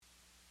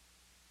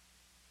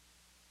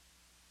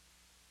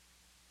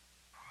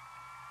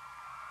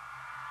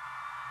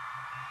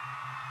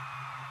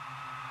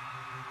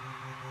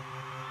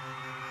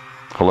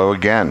Hello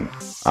again.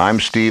 I'm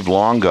Steve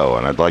Longo,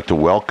 and I'd like to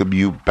welcome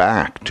you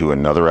back to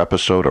another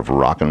episode of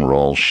Rock and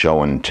Roll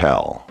Show and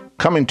Tell,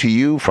 coming to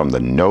you from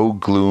the No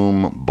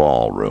Gloom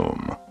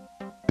Ballroom.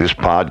 This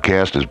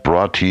podcast is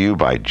brought to you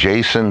by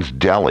Jason's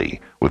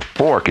Deli, with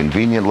 4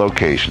 convenient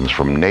locations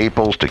from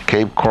Naples to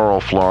Cape Coral,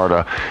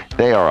 Florida.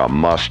 They are a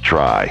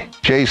must-try.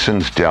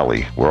 Jason's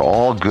Deli, where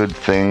all good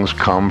things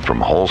come from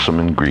wholesome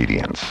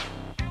ingredients.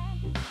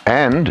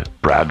 And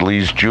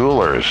Bradley's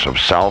Jewelers of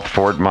South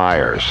Fort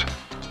Myers.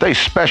 They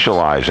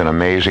specialize in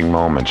amazing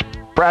moments.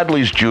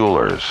 Bradley's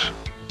Jewelers.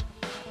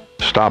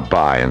 Stop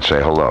by and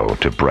say hello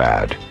to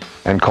Brad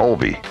and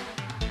Colby.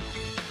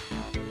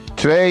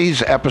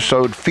 Today's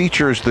episode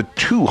features the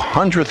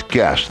 200th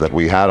guest that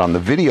we had on the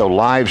video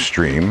live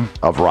stream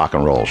of Rock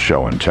and Roll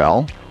Show and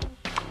Tell.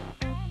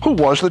 Who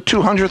was the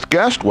 200th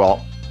guest?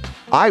 Well,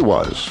 I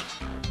was.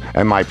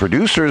 And my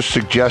producers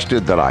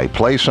suggested that I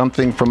play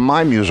something from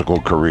my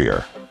musical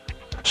career.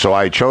 So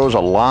I chose a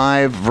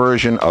live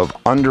version of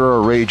Under a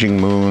Raging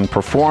Moon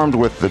performed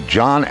with the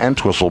John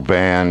Entwistle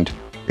Band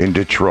in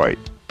Detroit.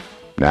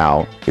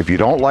 Now, if you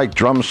don't like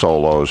drum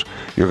solos,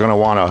 you're going to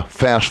want to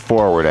fast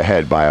forward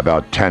ahead by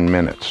about 10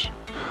 minutes.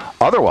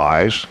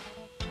 Otherwise,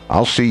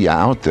 I'll see you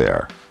out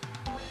there.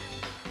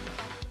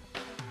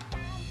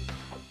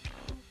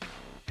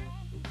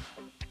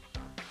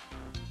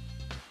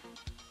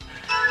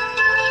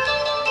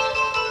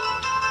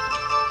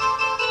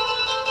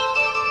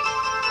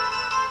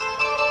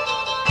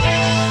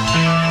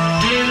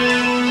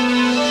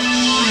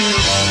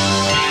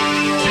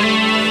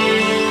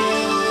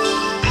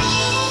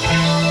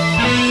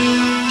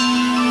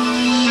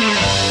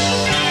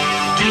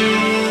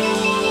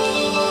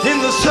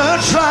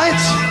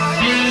 Searchlights,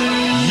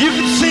 you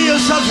can see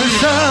yourself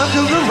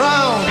circled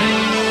around.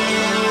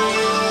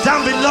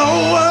 Down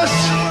below us,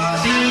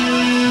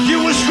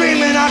 you were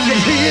screaming, I could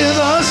hear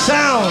the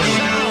sound.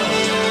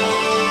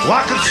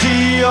 I could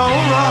see your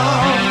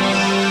arms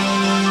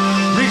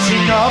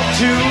reaching up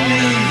to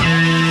me.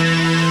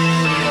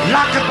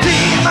 Like a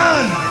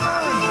demon,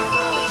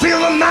 feel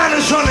the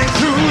madness running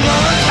through the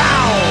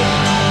town.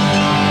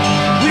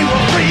 We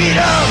were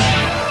freedom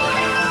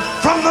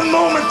from the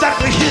moment that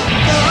we hit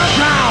the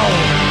ground.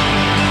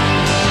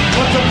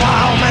 But the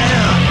wild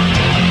man,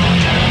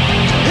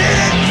 he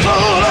didn't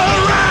fool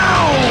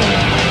around.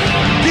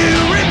 You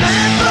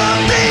remember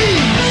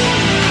me,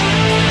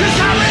 'cause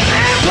I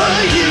remember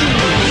you.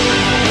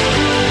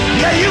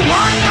 Yeah, you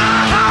won my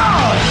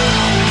heart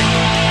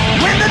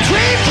when the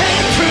dream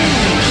came true.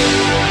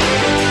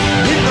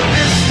 In the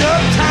midst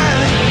of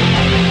time,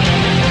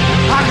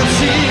 I can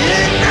see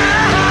it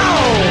now.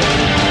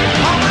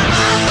 All my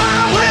life I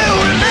will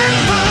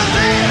remember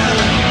them.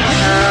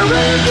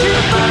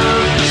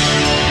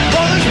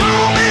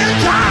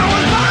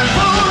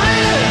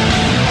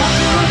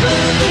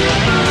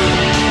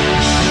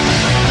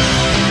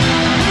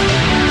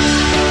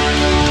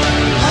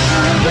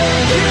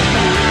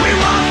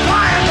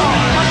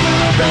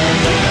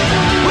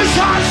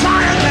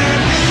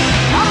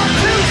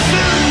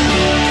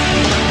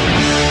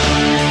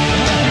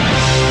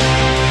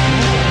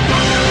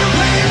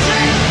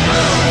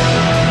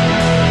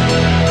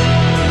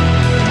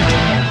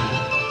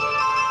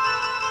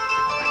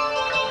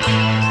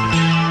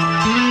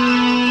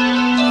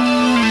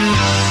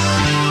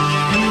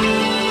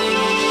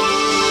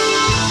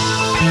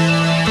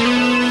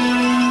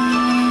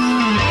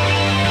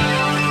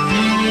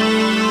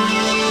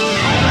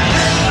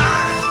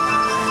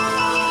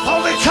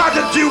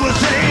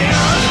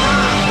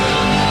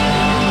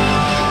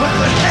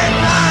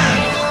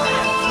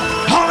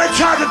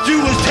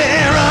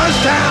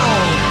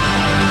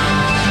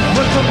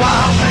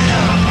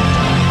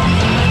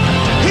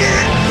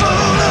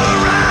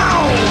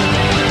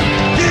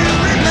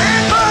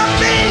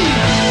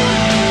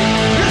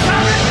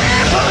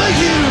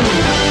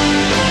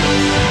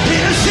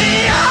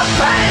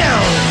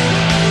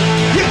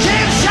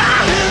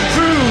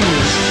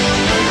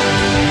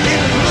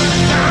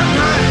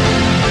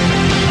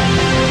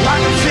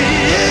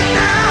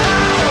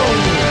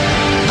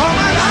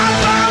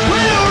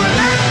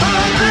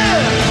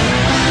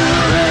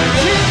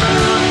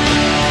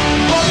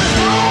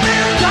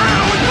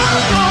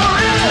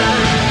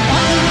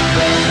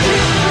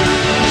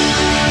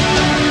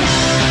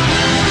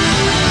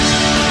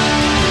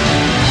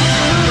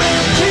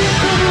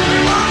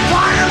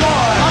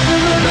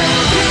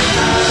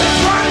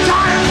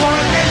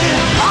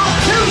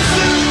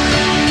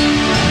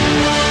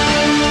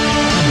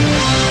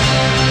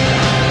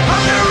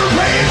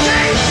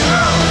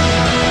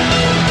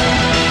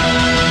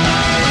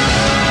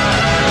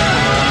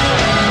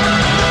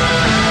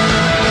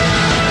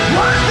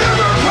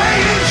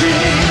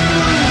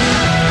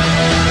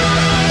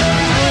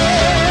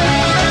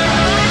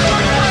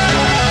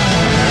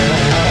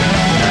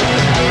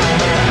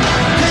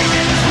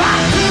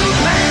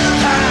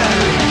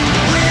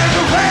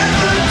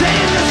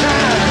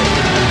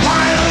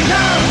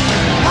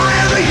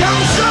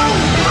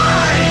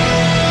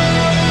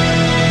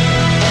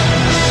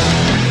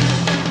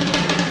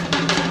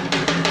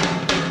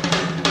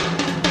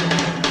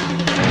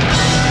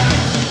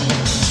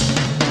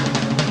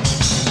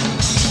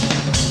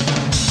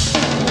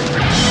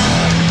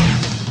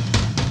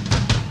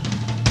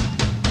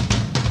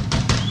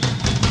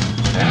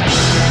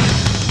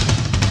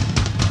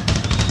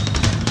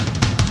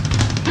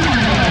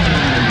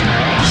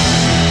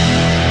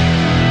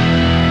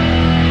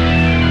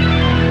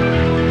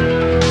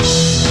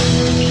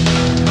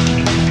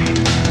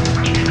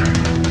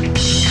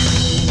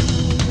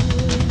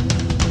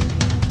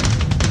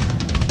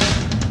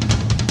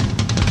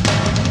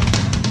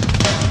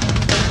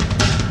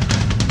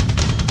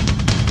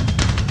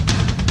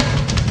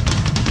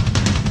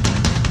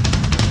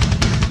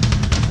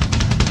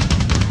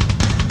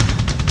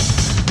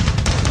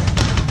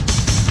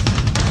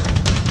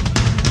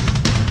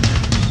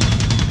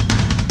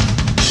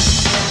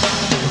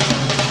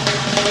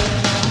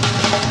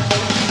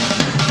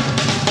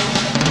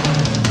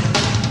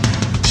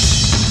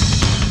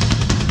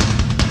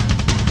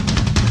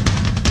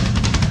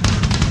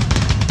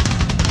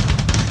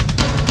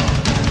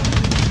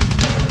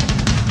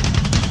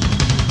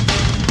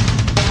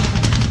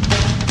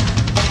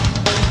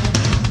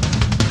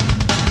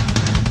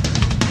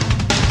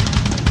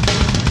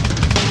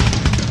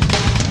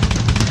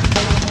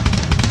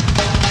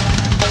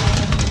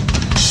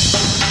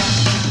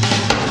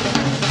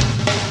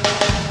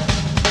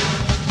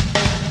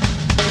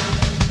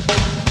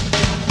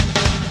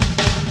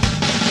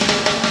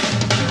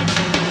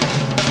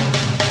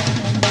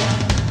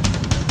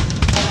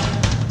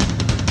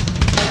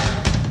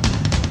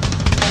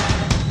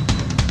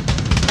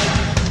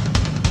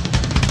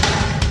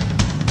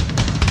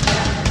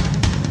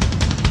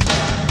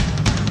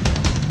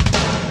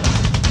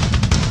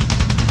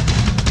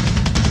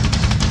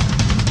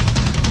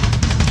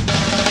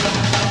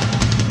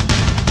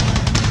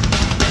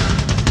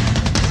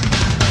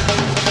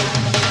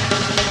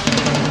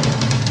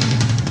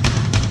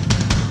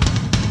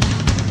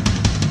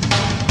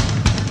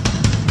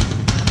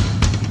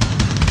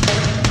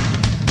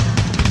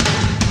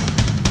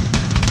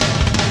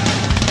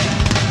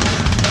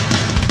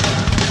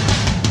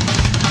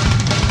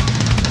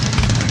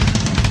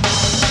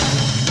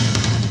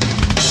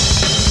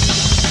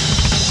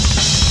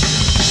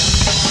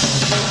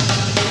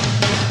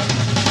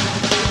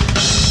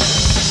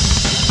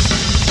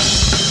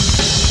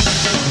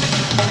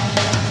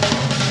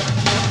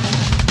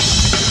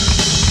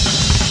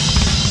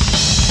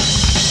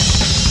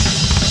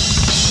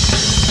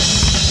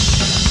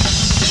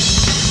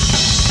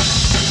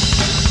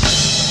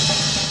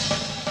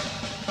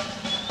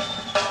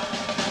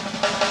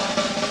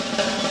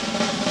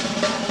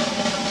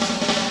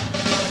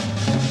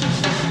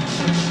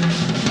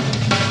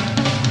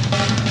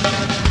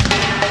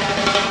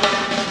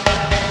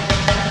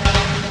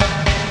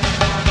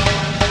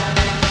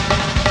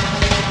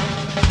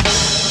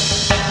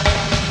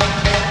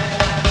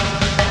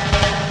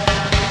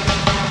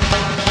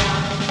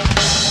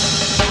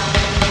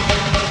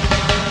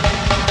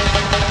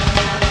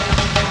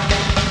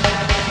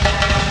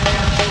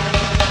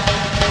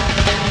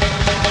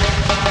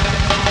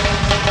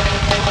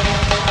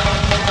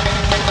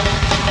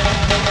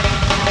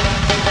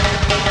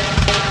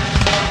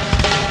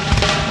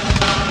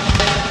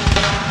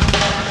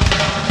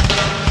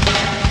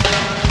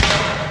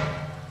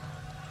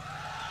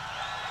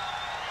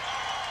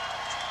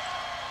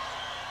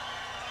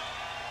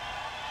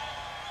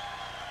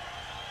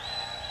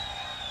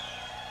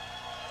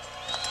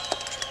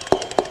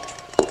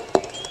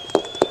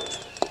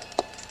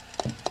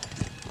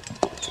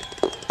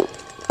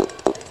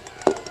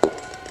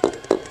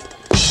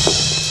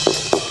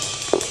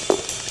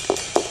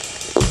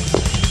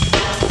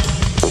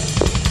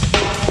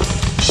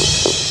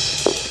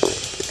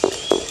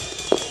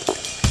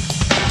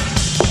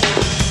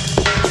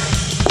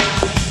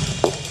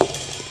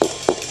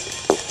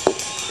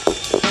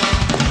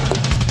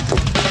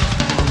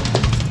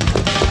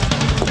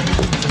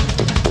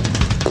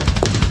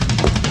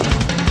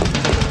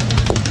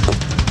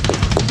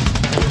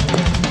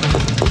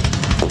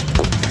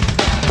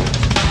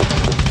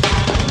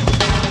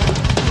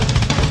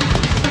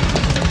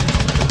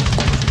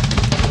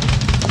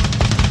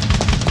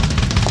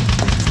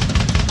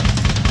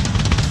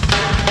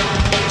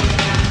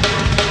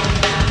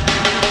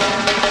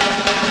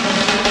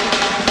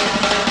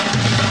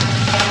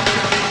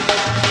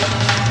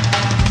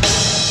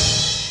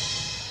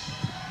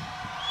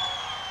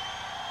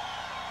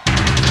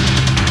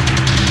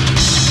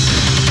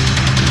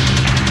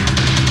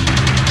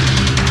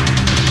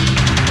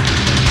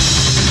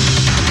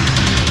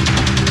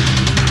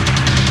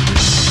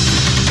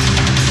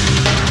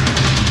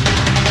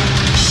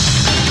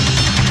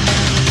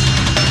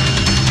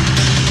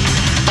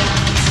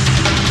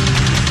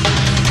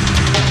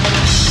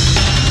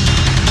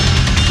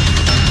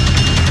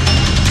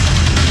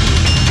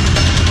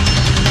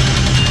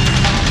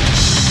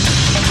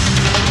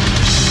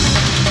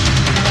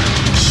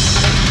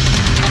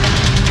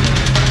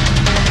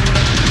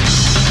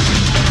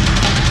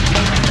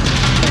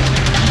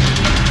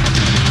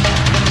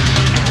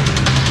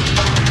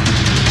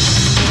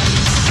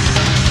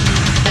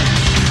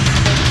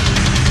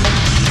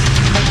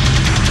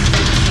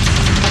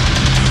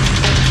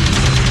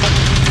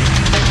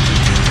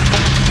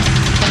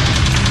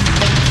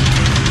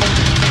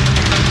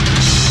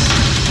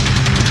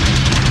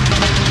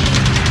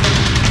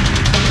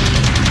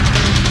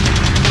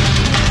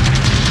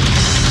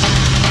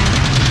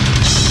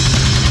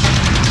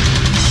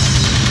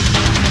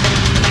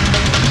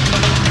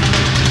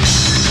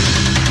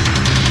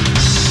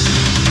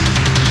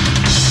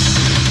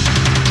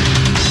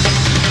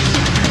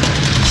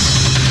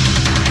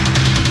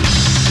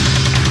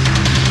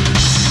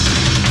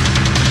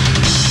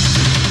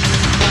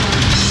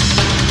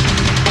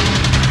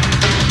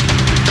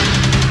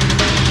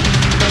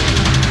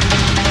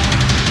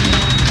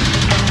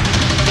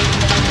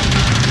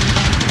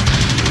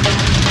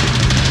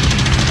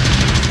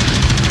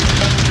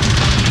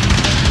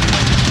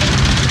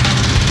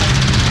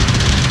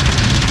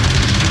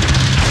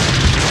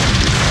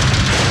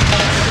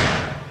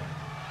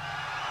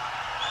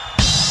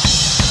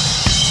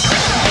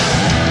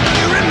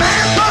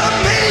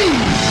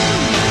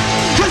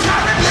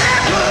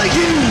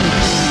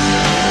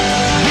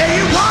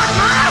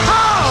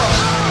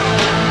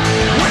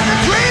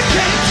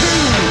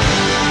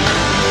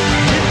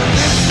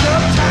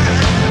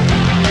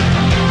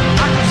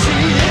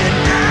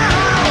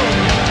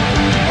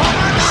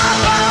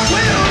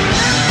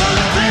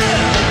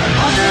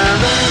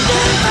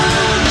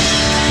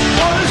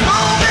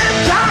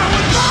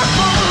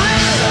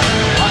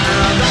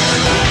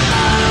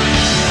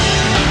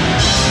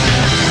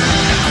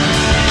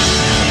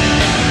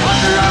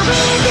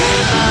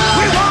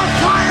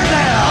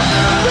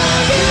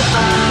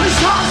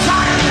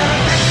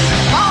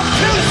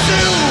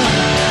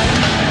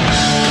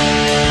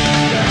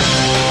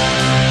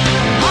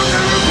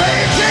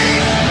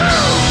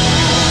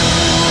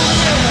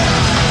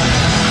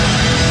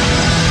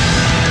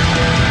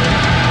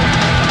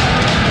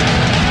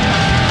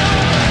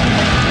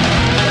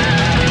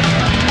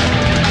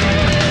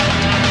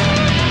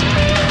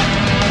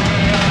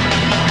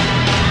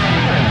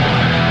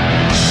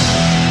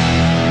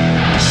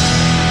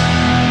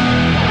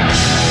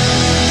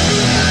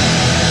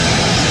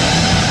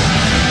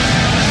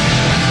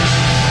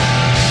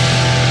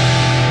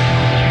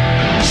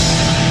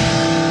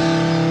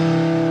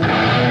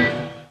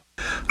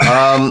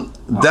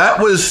 That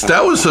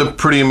was a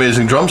pretty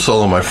amazing drum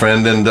solo, my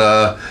friend, and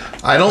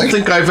I don't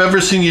think I've ever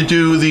seen you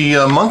do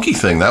the monkey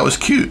thing. That was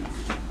cute.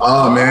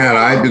 Oh man,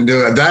 I've been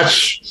doing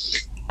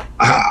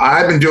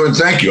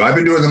thank you. I've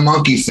been doing the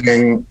monkey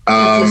thing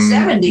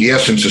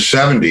since the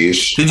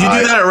 70s. Did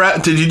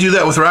you do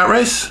that with Rat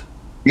Race?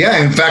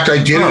 Yeah, in fact,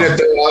 I did it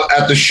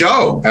at the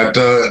show, at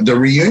the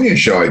reunion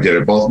show. I did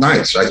it both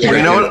nights. I think.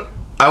 You know what?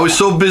 I was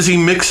so busy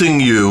mixing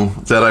you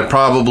that I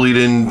probably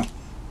didn't,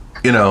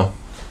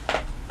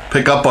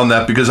 pick up on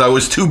that because I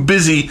was too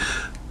busy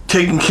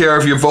taking care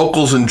of your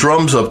vocals and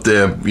drums up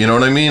there. You know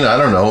what I mean? I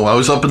don't know. I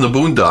was up in the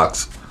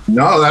boondocks.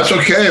 No, that's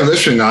okay.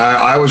 Listen,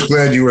 I was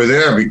glad you were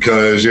there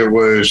because it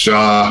was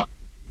a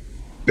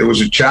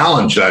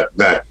challenge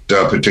that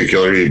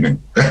particular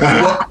evening.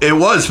 Well, it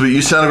was, but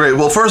you sounded great.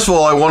 Well, first of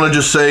all, I want to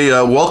just say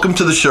welcome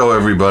to the show,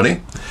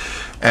 everybody.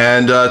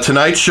 And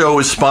tonight's show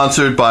is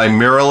sponsored by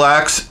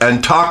Miralax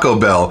and Taco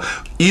Bell.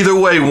 Either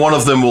way, one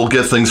of them will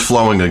get things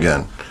flowing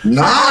again. Nice.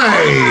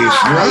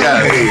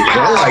 Yes.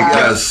 I like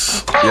that.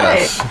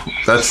 Yes.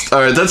 That's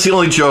all right. That's the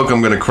only joke I'm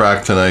going to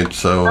crack tonight.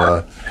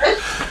 So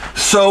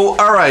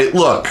all right.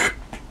 Look,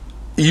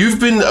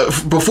 you've been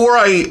before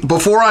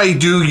I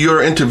do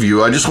your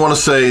interview. I just want to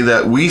say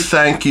that we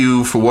thank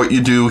you for what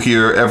you do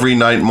here every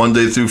night,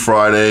 Monday through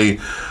Friday.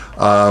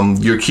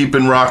 You're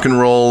keeping rock and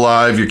roll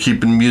alive. You're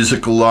keeping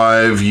music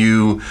alive.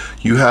 You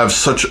have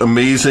such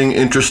amazing,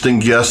 interesting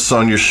guests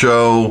on your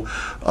show.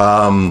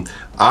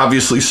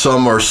 Obviously,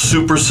 some are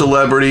super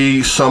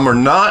celebrity. Some are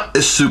not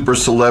a super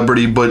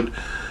celebrity, but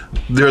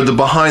they're the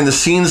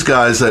behind-the-scenes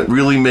guys that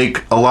really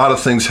make a lot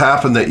of things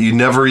happen that you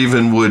never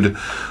even would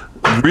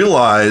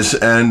realize.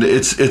 And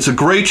it's a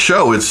great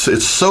show.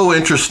 It's so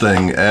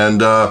interesting.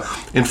 And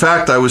in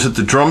fact, I was at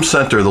the Drum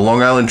Center, the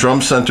Long Island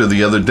Drum Center,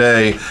 the other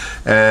day,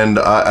 and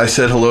I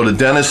said hello to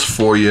Dennis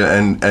for you.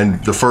 And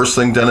the first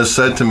thing Dennis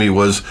said to me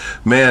was,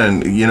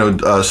 "Man,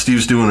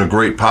 Steve's doing a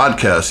great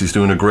podcast. He's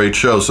doing a great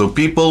show." So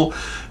people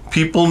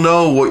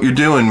know what you're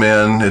doing,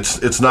 man.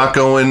 It's not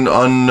going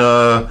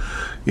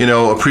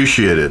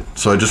appreciated.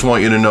 So I just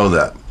want you to know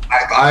that.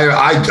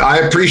 I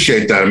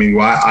appreciate that. I mean,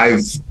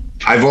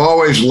 I've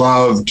always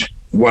loved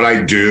what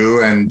I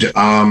do, and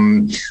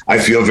I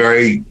feel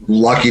very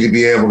lucky to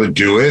be able to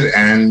do it,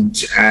 and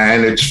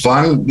it's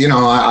fun.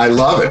 I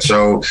love it.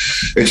 So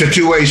it's a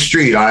two-way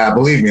street.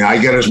 Believe me, I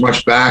get as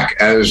much back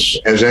as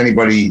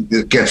anybody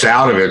gets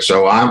out of it.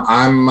 So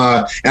I'm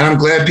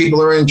glad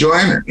people are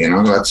enjoying it.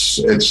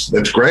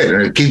 That's great,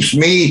 and it keeps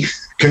me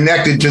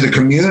connected to the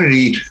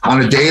community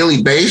on a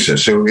daily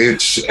basis. So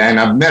and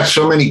I've met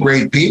so many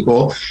great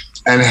people.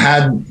 And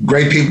had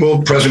great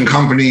people, present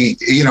company,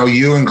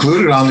 you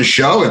included on the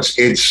show. It's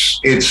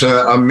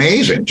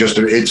amazing.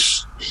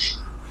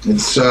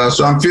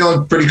 So I'm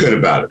feeling pretty good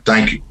about it.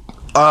 Thank you.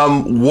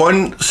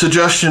 One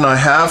suggestion I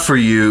have for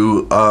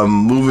you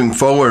moving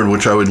forward,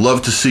 which I would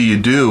love to see you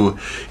do,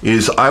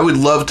 is I would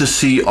love to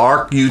see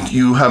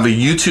you have a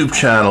YouTube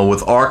channel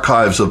with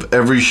archives of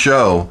every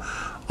show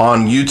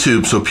on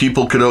YouTube, so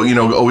people could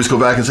always go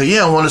back and say,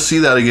 yeah, I want to see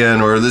that again,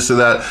 or this or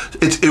that.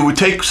 It would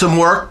take some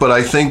work, but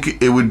I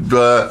think it would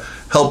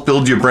help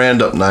build your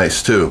brand up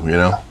nice too.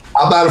 How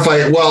about if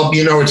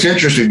it's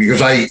interesting because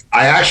I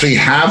actually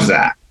have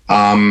that.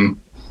 I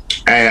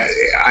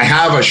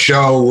have a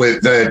show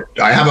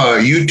I have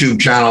a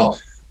YouTube channel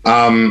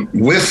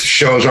with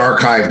shows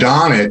archived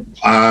on it.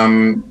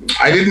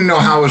 I didn't know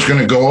how it was going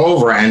to go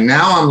over, and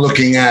now I'm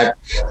looking at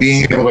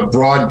being able to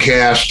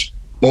broadcast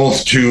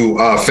both to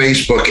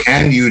Facebook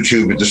and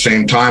YouTube at the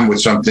same time with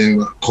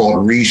something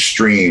called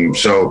Restream.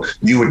 So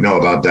you would know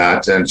about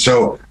that. And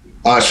so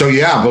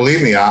yeah,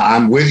 believe me,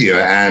 I'm with you.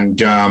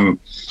 And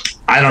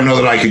I don't know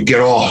that I could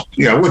get all,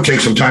 it would take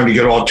some time to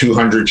get all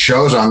 200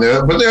 shows on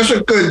there, but there's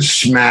a good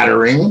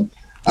smattering.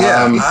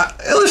 Yeah,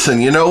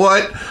 listen, you know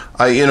what?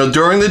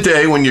 During the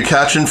day when you're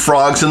catching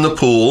frogs in the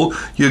pool,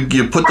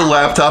 you put the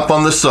laptop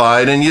on the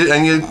side and you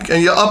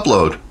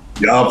upload.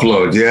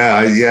 Upload,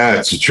 yeah,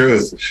 it's the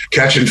truth.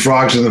 Catching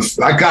frogs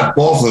I got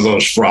both of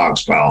those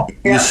frogs, pal.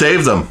 You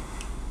saved them.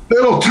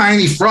 Little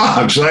tiny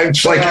frogs.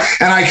 It's like,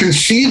 and I can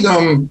see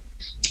them.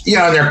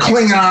 They're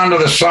clinging onto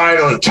the side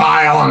of the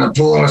tile on the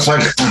pool. And it's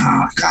like,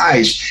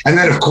 guys. And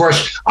then of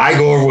course I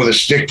go over with a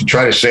stick to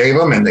try to save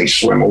them, and they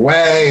swim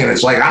away. And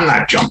it's like I'm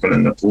not jumping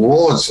in the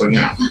pool. It's like,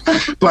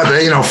 but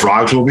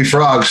frogs will be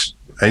frogs.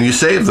 And you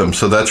saved them,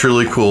 so that's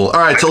really cool. All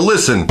right, so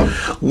listen,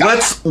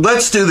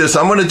 let's do this.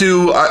 I'm gonna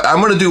do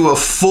a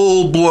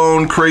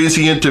full-blown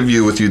crazy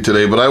interview with you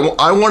today, but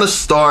I want to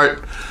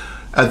start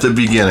at the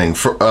beginning.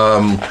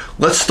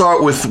 Let's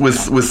start with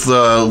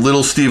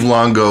little Steve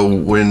Longo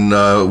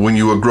when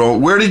you were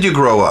growing. Where did you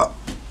grow up?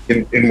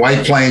 In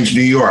White Plains, New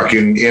York,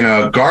 in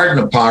a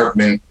garden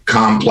apartment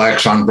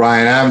complex on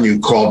Bryant Avenue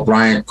called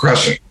Bryant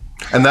Crescent.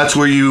 And that's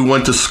where you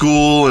went to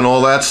school and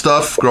all that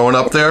stuff, growing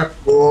up there?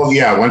 Well,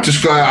 yeah, I went to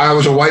school. I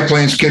was a White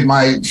Plains kid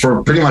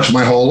for pretty much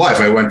my whole life.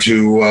 I went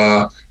to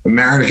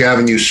Mamaroneck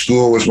Avenue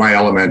School was my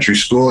elementary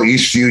school.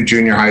 Eastview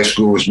Junior High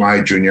School was my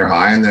junior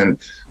high. And then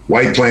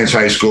White Plains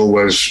High School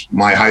was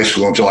my high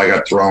school until I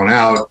got thrown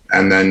out,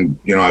 and then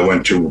I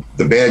went to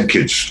the bad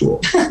kids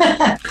school.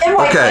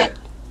 Okay,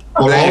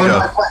 Well, there you all in go.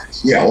 White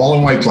Plains. Yeah, all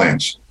in White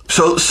Plains.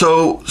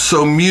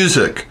 So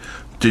music.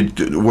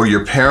 Were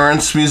your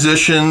parents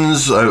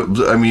musicians?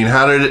 I mean,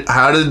 how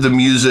did the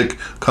music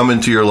come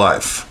into your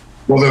life?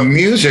 Well, the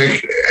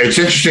music, it's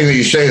interesting that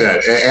you say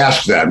that,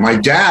 ask that. My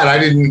dad, I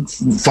didn't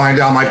find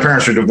out, my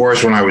parents were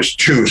divorced when I was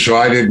 2, so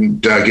I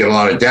didn't get a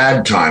lot of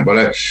dad time. But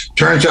it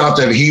turns out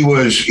that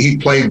he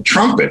played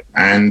trumpet.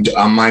 And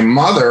my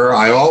mother,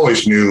 I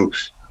always knew,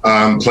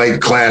 played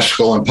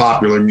classical and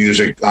popular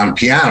music on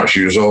piano.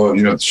 She was,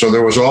 so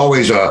there was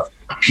always a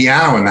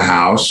piano in the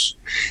house.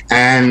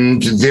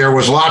 And there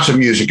was lots of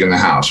music in the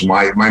house.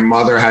 My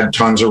mother had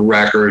tons of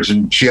records,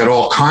 and she had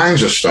all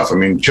kinds of stuff. I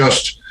mean,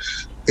 just...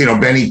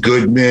 Benny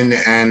Goodman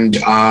and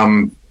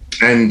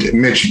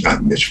Mitch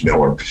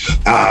Miller.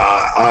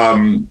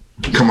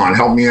 Come on,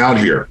 help me out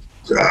here.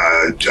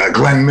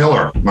 Glenn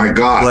Miller, my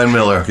God. Glenn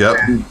Miller, yep.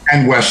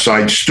 And West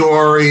Side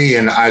Story,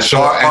 and I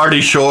saw Artie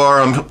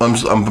Shaw. I'm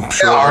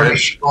sure. Artie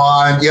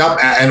Shaw, yep,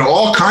 and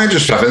all kinds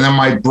of stuff. And then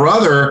my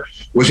brother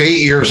was 8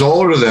 years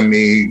older than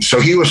me, so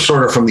he was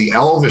sort of from the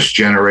Elvis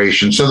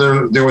generation.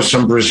 So there was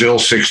some Brazil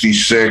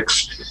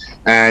 '66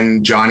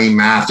 and Johnny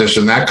Mathis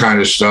and that kind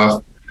of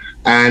stuff.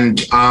 And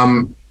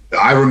how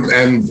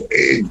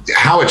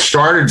it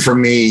started for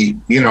me,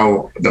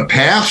 the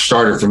path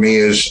started for me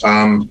is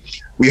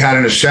we had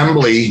an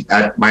assembly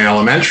at my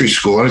elementary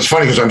school. And it's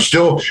funny because I'm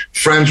still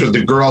friends with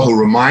the girl who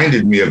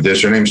reminded me of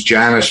this. Her name's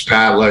Janice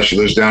Patla. She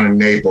lives down in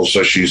Naples,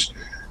 so she's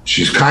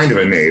kind of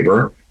a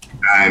neighbor,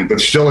 but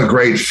still a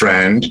great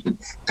friend.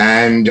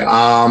 And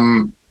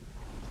I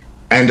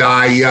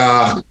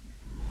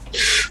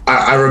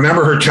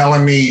remember her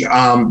telling me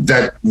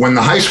that when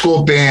the high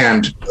school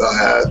band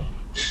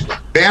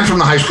from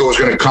the high school was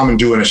going to come and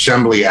do an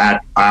assembly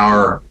at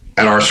our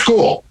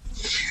school,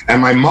 and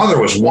my mother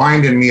was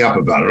winding me up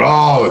about it.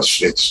 Oh,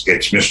 it's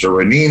Mr.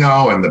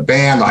 Renino and the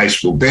band. The high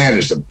school band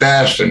is the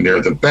best, and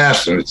they're the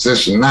best, and it's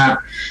this and that.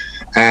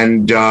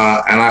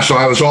 So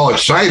I was all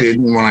excited,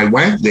 and when I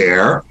went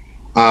there,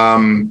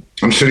 I'm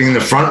sitting in the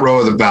front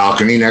row of the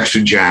balcony next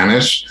to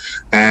Janice,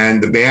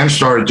 and the band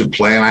started to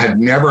play, and I had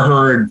never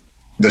heard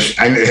this.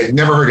 I had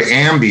never heard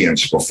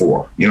ambience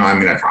before.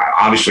 I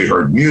obviously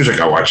heard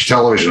music. I watched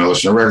television, I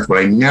listened to records, but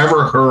I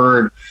never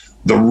heard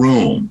the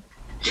room.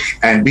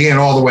 And being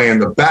all the way in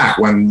the back,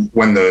 when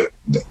the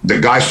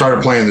guy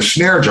started playing the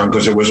snare drum,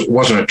 because it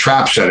wasn't a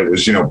trap set, it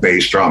was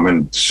bass drum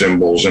and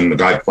cymbals, and the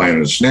guy playing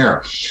the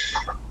snare.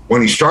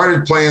 When he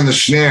started playing the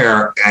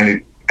snare and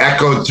it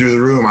echoed through the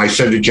room, I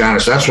said to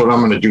Janice, "That's what I'm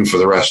going to do for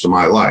the rest of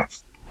my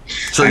life."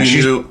 So and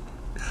you knew.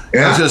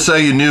 Yeah. I was going to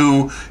say, you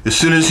knew as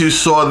soon as you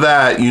saw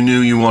that, you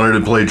knew you wanted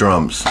to play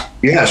drums.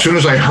 Yeah, as soon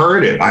as I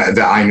heard it,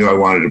 I knew I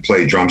wanted to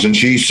play drums. And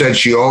she said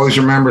she always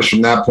remembers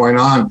from that point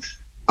on.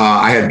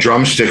 I had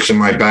drumsticks in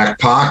my back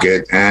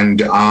pocket,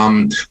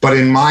 but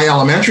in my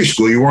elementary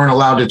school, you weren't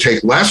allowed to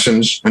take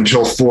lessons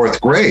until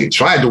 4th grade.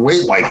 So I had to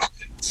wait like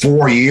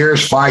 5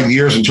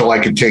 years until I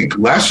could take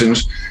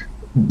lessons.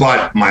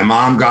 But my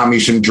mom got me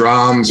some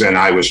drums and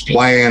I was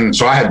playing.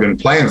 So I had been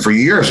playing for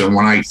years. And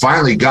when I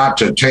finally got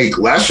to take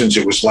lessons,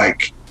 it was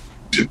like,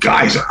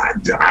 guys, I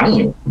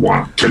don't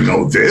want to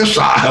know this.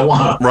 I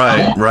want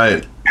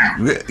Right.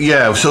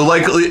 Yeah. So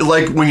like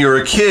when you're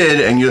a kid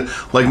and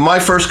my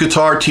first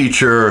guitar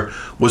teacher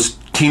was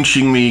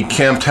teaching me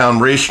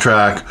Camptown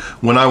Racetrack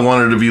when I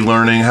wanted to be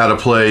learning how to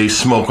play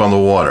Smoke on the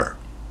Water.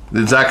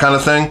 Is that kind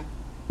of thing?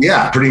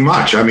 Yeah, pretty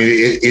much. I mean,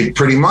 it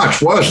pretty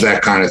much was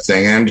that kind of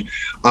thing. And,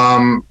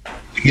 and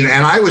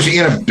I was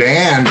in a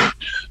band,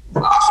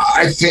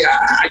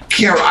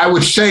 I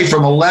would say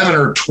from 11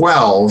 or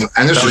 12.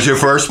 And this was your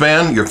first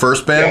band? Your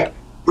first band? Yeah,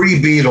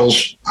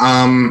 pre-Beatles.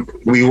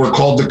 We were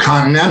called the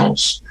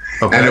Continentals.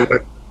 Okay. And it was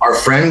our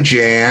friend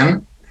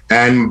Jan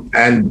and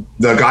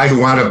the guy who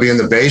wound up being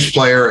the bass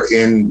player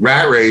in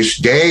Rat Race,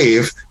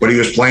 Dave, but he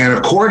was playing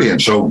accordion.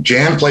 So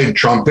Jan played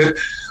trumpet.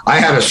 I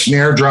had a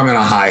snare drum and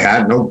a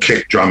hi-hat, no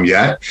kick drum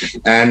yet.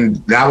 And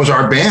that was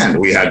our band.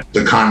 We had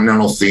the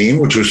Continental theme,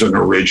 which was an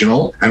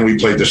original, and we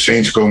played The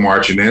Saints Go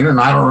Marching In. And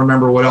I don't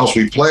remember what else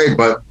we played,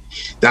 but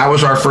that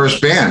was our first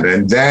band.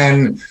 And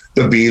then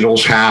the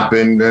Beatles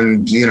happened,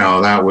 and,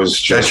 that was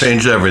just... That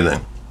changed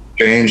everything.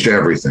 Changed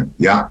everything,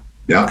 yeah.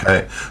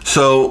 Okay.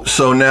 So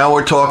now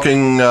we're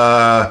talking...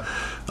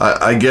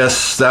 I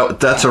guess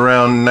that's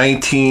around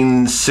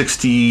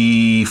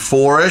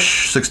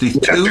 1964-ish,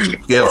 62.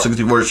 Yeah,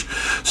 64-ish.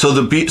 So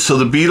the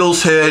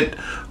Beatles hit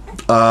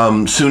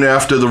soon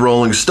after the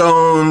Rolling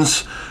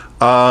Stones.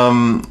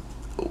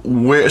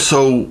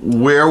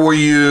 Where were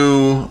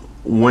you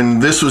when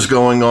this was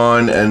going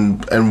on,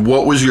 and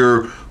what was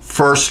your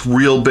first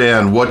real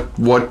band?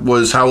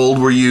 How old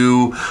were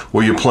you?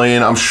 Were you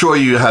playing? I'm sure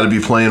you had to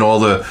be playing all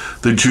the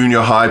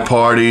junior high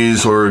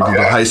parties or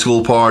the high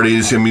school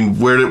parties. I mean,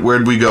 where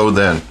did we go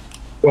then?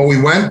 Well,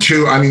 we went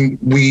to,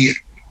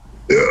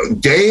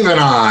 Dave and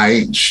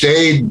I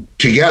stayed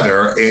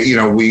together.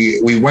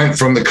 We went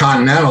from the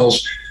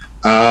Continentals,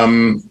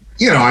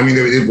 I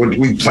mean,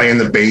 we'd play in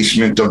the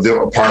basement of the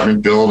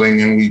apartment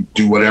building, and we'd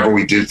do whatever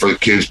we did for the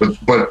kids.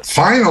 But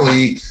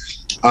finally,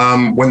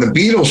 when the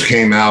Beatles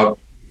came out,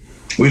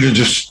 we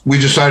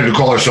decided to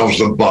call ourselves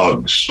the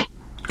Bugs.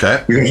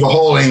 Okay. Because the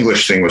whole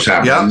English thing was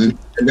happening. Yep.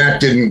 And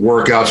that didn't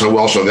work out so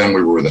well. So then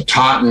we were the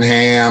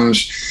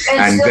Tottenhams.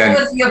 And still then,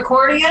 with the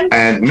accordion?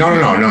 And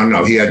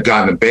no. He had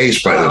gotten a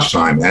bass by this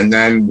time. And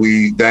then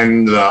we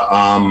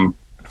were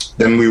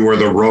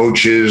the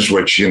Roaches,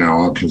 which,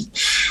 and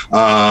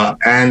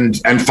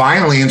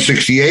finally in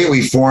 '68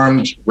 we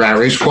formed Rat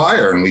Race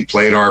Choir, and we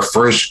played our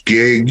first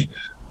gig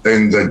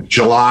in the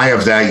July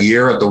of that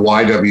year at the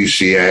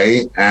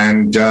YWCA,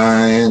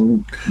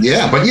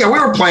 we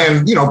were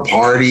playing,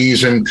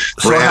 parties and.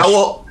 So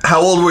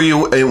how old were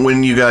you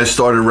when you guys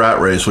started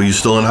Rat Race? Were you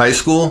still in high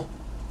school?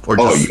 Or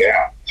just... Oh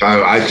yeah,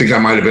 I think I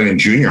might have been in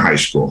junior high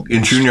school.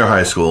 In junior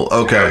high school,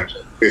 okay.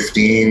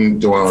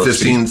 15. 15. Wow.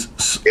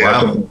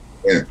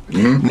 Yeah.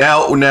 Mm-hmm.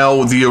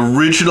 Now the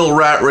original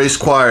Rat Race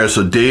Choir.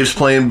 So Dave's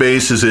playing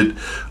bass. Is it?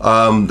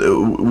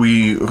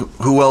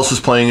 Who else is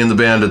playing in the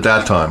band at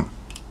that time?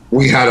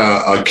 We had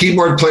a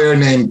keyboard player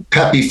named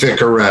Pepe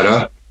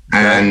Ficaretta,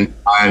 and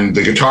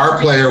the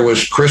guitar player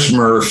was Chris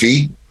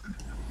Murphy,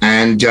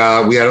 and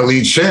we had a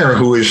lead singer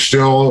who is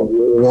still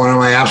one of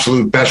my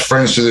absolute best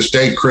friends to this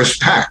day, Chris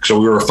Peck.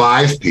 So we were a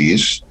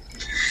 5-piece.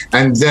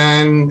 And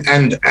then,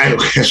 and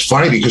it's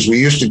funny because we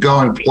used to go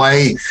and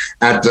play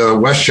at the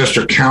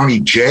Westchester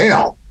County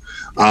Jail.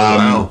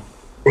 Wow.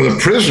 For the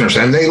prisoners,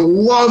 and they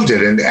loved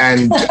it, and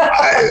I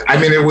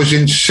mean, it was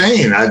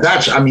insane.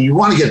 You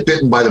want to get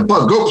bitten by the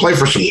bug? Go play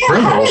for some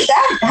criminals.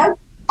 How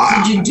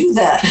did you do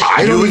that?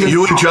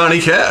 You and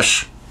Johnny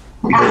Cash.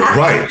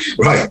 Right.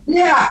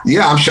 Yeah.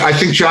 I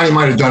think Johnny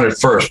might have done it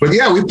first, but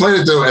yeah, we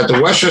played at the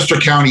Westchester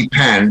County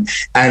Pen,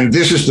 and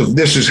this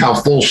is how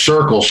full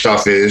circle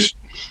stuff is.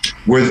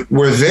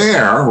 We're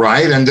there,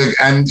 right? And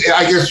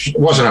I guess it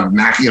wasn't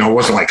it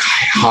wasn't like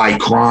high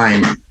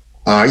crime.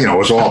 It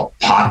was all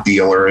pot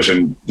dealers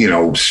and,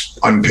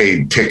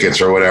 unpaid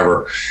tickets or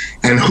whatever.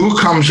 And who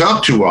comes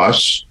up to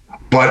us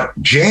but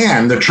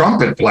Jan, the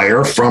trumpet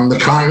player from the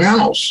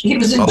Continentals? He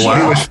was in jail.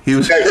 Wow. He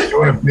was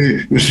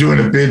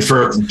doing a bid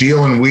for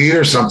dealing weed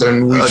or something.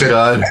 And we said,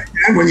 God.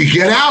 when you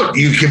get out,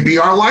 you can be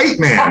our light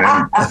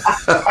man.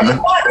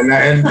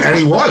 And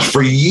he was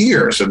for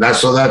years. And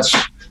so that's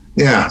how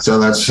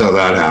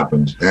that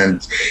happened.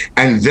 And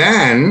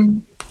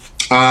then,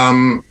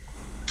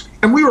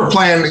 and we were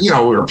playing,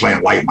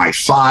 Light My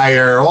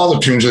Fire, all the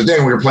tunes of the day.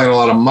 And we were playing a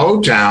lot of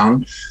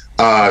Motown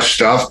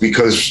stuff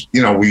because,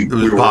 we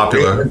were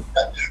popular.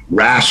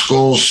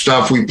 Rascals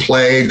stuff we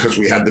played because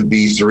we had the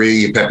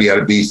B3. Pepe had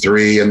a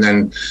B3. And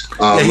then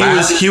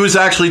he was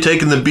actually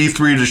taking the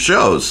B3 to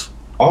shows.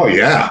 Oh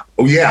yeah.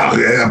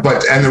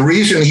 But the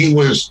reason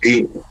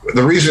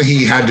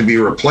he had to be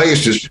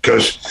replaced is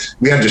because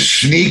we had to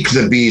sneak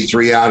the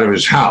B3 out of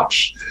his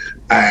house.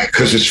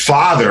 Because his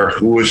father,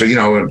 who was an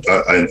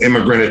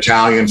immigrant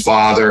Italian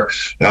father,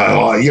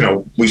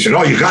 we said,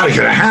 "Oh, you got to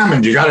get a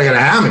Hammond. You got to get a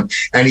Hammond,"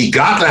 and he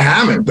got the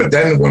Hammond. But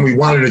then when we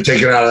wanted to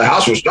take it out of the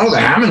house, it was, "No, the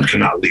Hammond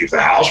cannot leave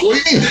the house."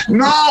 What do you mean?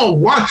 No,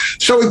 what?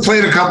 So we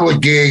played a couple of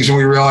gigs, and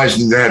we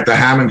realized that the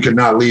Hammond could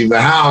not leave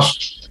the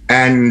house.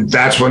 And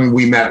that's when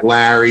we met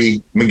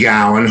Larry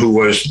McGowan, who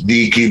was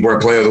the keyboard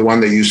player, the one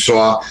that you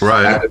saw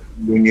at the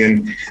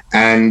reunion,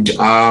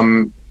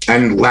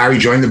 and Larry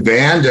joined the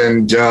band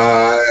and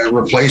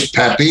replaced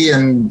Pepe,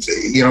 and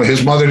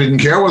his mother didn't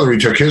care whether he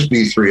took his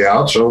B3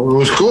 out, so it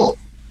was cool.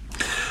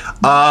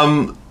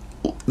 But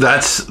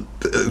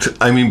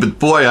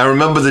boy, I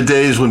remember the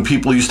days when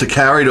people used to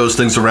carry those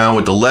things around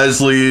with the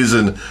Leslies,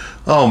 and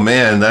oh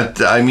man,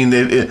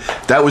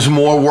 that was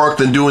more work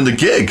than doing the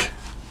gig.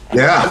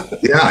 Yeah,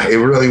 it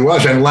really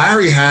was. And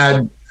Larry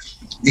had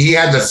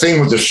the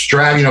thing with the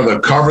strap, the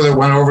cover that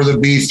went over the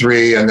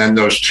B3, and then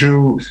those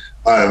two.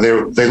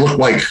 They looked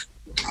like,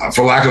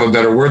 for lack of a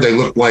better word, they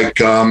looked like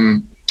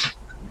hand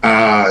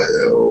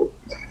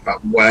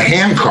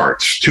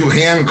carts, 2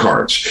 hand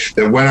carts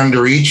that went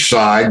under each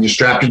side. You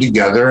strapped it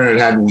together, and it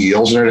had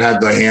wheels, and it had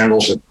the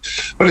handles.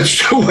 But it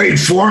still weighed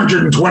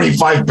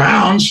 425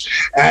 pounds.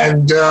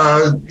 And,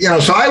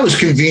 so I was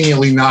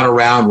conveniently not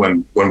around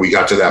when we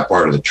got to that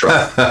part of the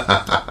truck.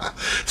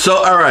 So,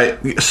 all right.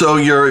 So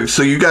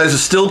you guys are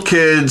still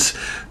kids.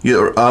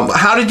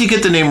 How did you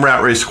get the name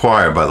Rat Race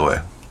Choir, by the way?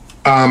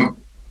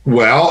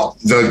 Well,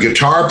 the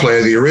guitar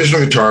player, the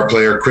original guitar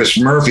player, Chris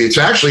Murphy, it's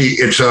a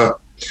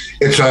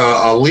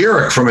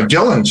lyric from a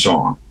Dylan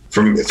song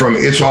from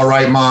It's All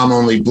Right, Mom,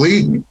 Only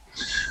Bleeding.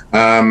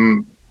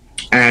 And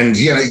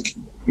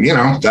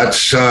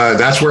that's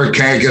where it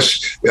came. I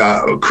guess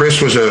Chris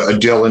was a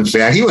Dylan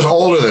fan. He was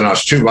older than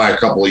us too by a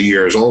couple of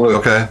years.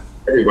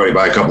 Everybody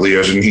by a couple of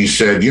years, and he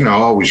said,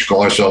 we should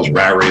call ourselves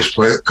Rat Race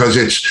because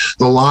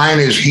the line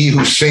is, "He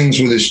who sings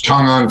with his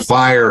tongue on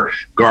fire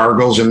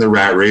gargles in the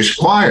Rat Race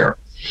Choir."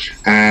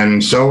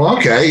 And so,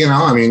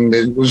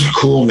 it was a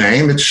cool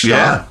name. It's stuck.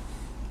 Yeah.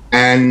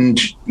 And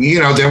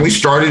then we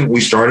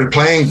started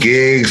playing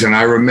gigs, and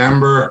I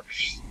remember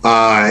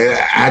it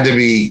had to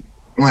be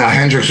Well,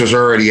 Hendrix was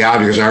already out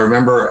because I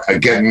remember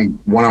getting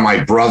one of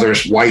my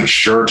brother's white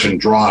shirts and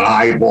drawing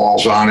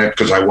eyeballs on it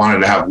because I wanted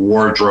to have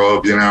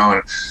wardrobe,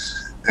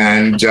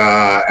 and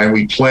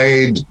we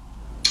played.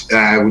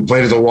 We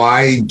played at the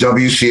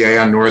YWCA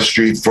on North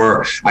Street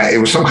it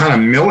was some kind of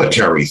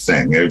military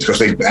thing because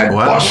they had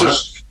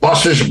buses.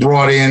 Buses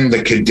brought in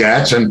the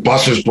cadets and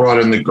buses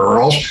brought in the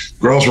girls.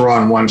 Girls were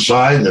on one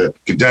side, the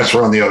cadets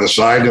were on the other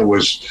side. It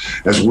was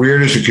as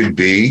weird as it could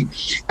be.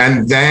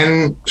 And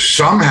then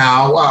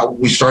somehow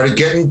we started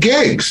getting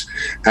gigs.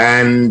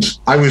 And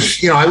I was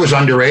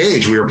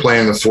underage. We were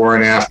playing the fore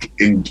and aft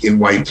in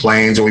White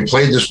Plains. And we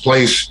played this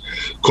place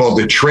called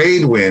the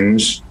Trade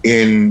Winds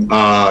in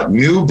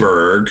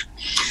Newburgh.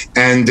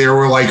 And there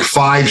were like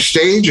 5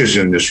 stages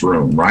in this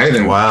room, right?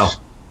 And wow.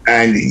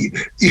 And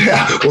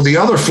the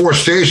other 4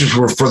 stages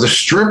were for the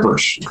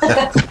strippers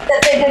that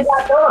they did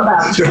not know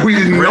about. that we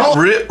didn't know.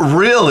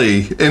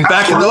 Really? And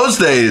back in those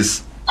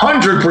days,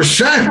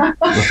 100%.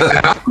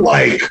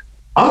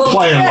 I'm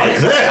playing like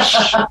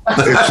this.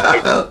 It's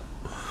like,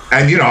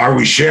 and are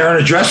we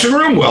sharing a dressing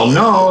room? Well,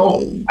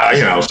 no.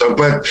 So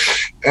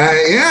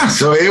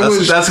it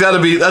was. That's got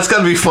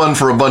to be fun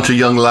for a bunch of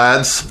young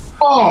lads.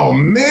 Oh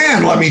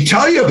man, let me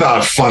tell you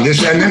about fun. And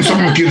then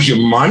someone gives you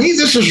money.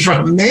 This is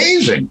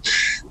amazing.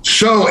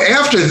 So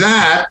after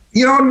that,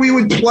 we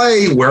would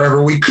play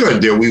wherever we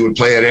could. We would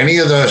play at any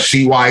of the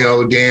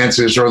CYO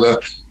dances or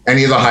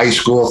any of the high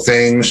school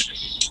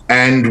things,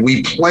 and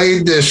we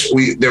played this.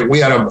 We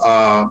had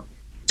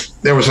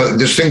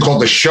this thing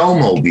called the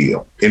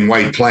Showmobile in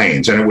White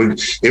Plains, and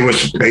it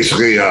was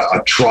basically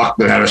a truck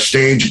that had a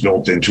stage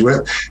built into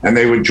it, and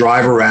they would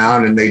drive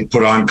around and they'd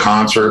put on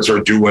concerts or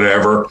do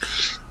whatever.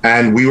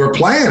 And we were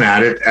playing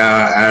at it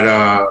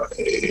I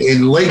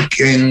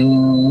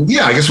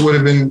guess it would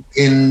have been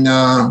in.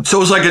 So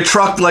it was like a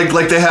truck,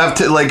 like they have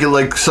to,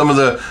 like some of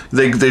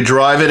they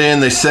drive it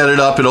in, they set it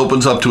up, it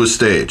opens up to a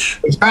stage.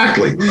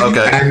 Exactly.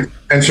 Okay.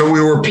 And so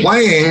we were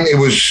playing. It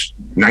was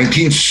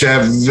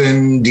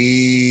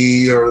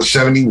 1970 or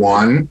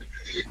 71,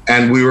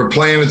 and we were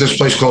playing at this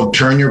place called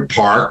Turner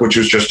Park, which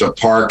was just a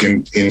park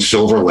in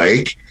Silver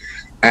Lake.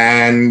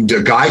 And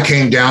a guy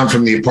came down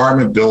from the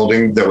apartment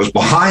building that was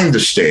behind the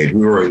stage.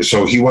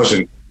 He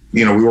wasn't,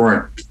 we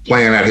weren't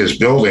playing at his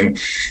building.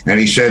 And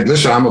he said,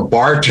 "Listen, I'm a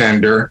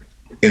bartender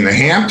in the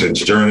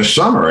Hamptons during the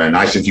summer, and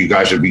I think you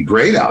guys would be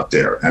great out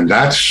there." And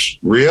that's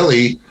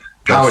really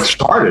how it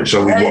started.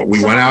 So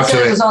we went out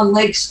to. It was on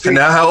Lake Street. And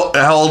now,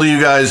 how old are you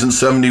guys in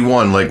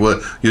 71? Like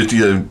what?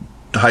 You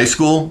high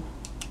school?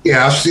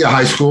 Yeah,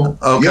 high school.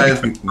 Okay.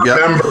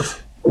 Yeah.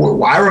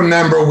 I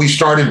remember we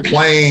started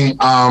playing.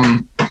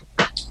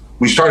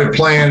 We started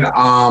playing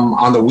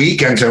on the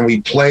weekends, and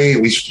we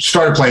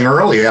started playing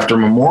early after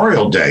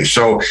Memorial Day.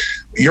 So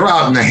you're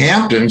out in the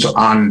Hamptons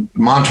on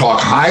Montauk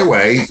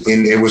Highway.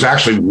 It was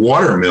actually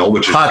Watermill,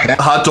 which is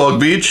Hot Dog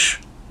Beach.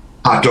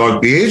 Hot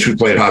Dog Beach. We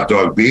played Hot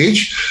Dog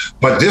Beach,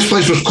 but this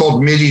place was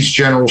called Middy's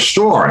General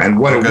Store, and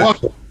what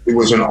it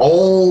was an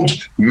old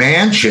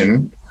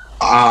mansion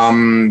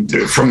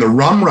from the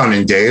rum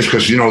running days,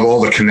 because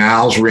all the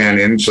canals ran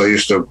in, so they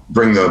used to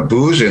bring the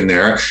booze in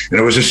there, and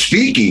it was a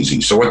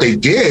speakeasy. So what they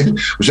did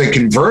was they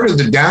converted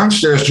the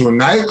downstairs to a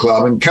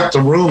nightclub and kept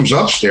the rooms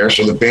upstairs.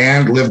 So the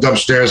band lived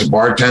upstairs, the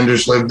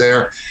bartenders lived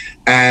there,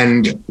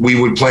 and we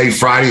would play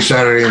Friday,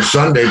 Saturday, and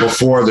Sunday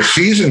before the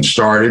season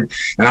started.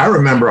 And I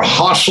remember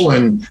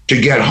hustling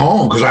to get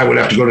home because I would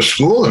have to go to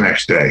school the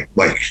next day.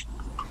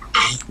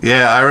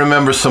 Yeah, I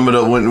remember some of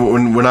the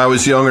when I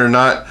was younger,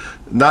 not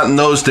in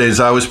those days.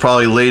 I was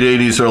probably late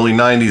 80s, early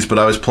 90s, but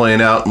I was playing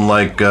out in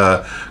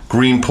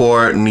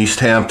Greenport and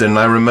East Hampton. And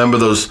I remember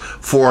those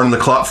 4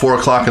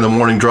 o'clock in the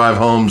morning drive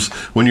homes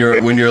when you're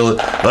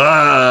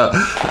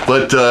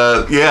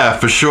yeah,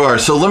 for sure.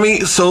 So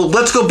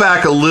let's go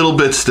back a little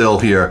bit still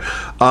here.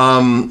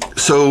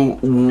 So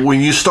when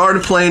you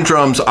started playing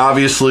drums,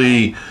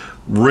 obviously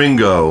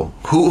Ringo.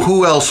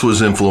 Who else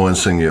was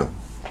influencing you?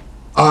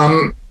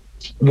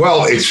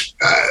 Well, it's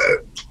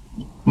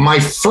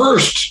my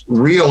first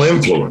real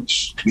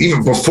influence,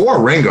 even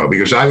before Ringo,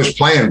 because I was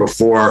playing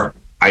before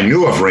I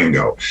knew of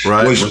Ringo,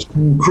 was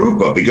Gene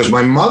Krupa, because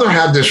my mother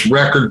had this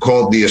record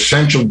called The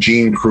Essential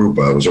Gene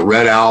Krupa. It was a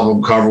red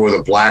album cover with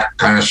a black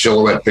kind of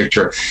silhouette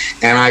picture.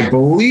 And I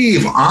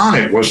believe on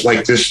it was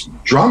like this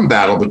drum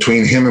battle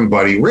between him and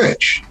Buddy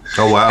Rich.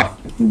 Oh, wow.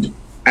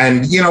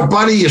 And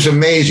Buddy is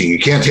amazing. You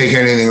can't take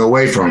anything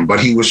away from him,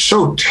 but he was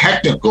so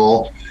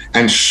technical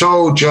and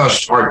so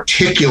just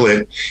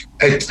articulate.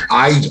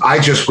 I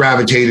just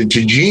gravitated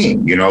to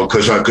Gene,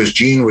 because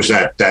Gene was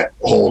that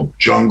whole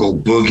jungle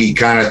boogie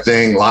kind of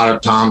thing, a lot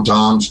of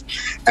tom-toms.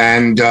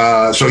 And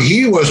so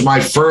he was my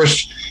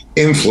first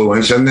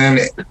influence. And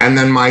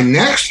then my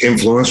next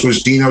influence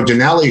was Dino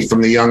Danelli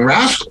from the Young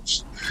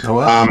Rascals. Oh,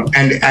 wow.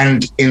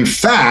 And in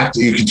fact,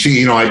 you can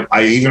see, I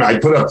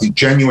put up the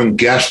genuine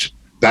guest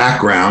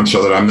background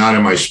so that I'm not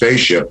in my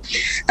spaceship.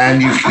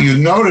 And you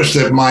notice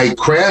that my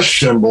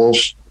crash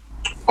cymbals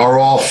are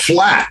all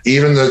flat.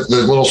 Even the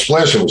little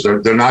splash cymbals,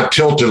 they're not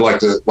tilted like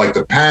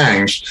the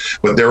Pangs,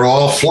 but they're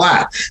all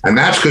flat. And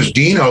that's because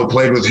Dino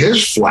played with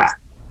his flat.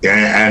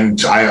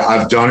 And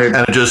I've done it.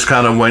 And it just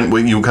kind of went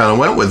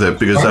with it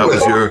because that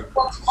was your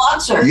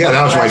concert. Yeah,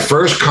 that was my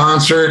first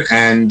concert,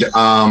 and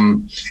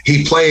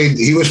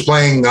he was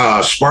playing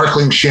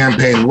Sparkling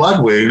Champagne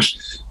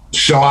Ludwig's.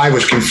 So I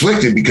was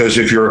conflicted because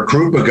if you're a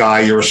Krupa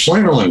guy, you're a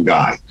Slingerland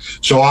guy.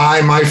 So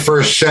my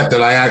first set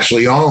that I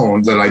actually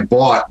owned, that I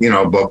bought,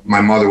 but my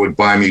mother would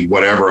buy me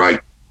whatever I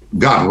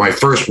got. My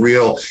first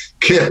real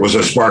kit was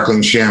a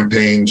Sparkling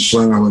Champagne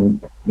Slingerland,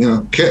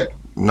 kit.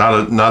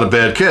 Not a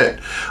bad kit.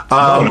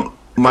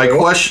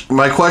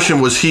 My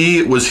question was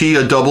he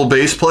a double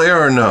bass player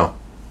or no?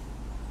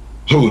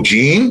 Who,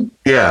 Gene?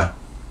 Yeah.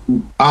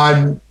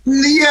 Yeah,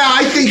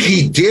 I think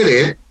he did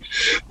it.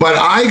 But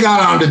I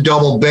got onto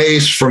double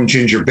bass from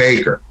Ginger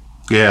Baker.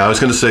 Yeah, I was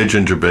going to say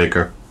Ginger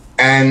Baker.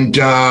 And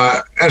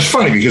it's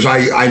funny because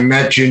I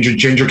met Ginger.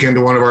 Ginger came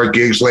to one of our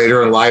gigs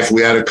later in life.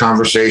 We had a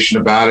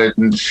conversation about it.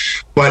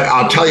 But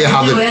I'll tell you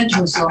I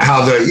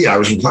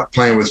was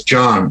playing with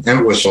John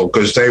Entwistle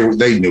because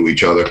they knew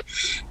each other.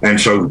 And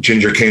so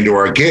Ginger came to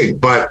our gig.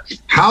 But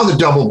how the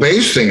double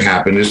bass thing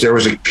happened is there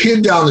was a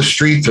kid down the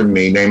street from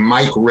me named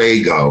Mike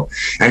Rago.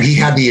 And he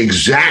had the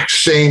exact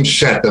same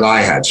set that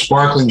I had,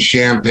 Sparkling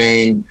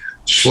Champagne,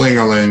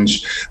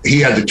 Slingerlands.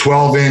 He had the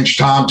 12-inch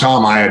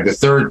tom-tom. I had the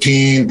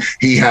 13.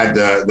 He had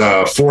the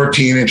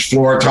 14-inch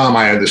floor tom.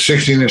 I had the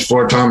 16-inch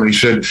floor tom. And he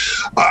said,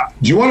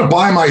 do you want to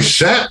buy my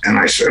set? And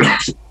I said,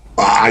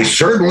 I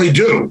certainly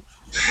do.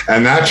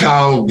 And that's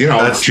how,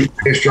 2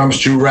 bass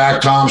drums, 2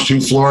 rack toms, 2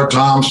 floor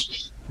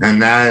toms,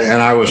 and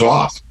I was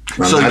off.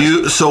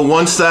 So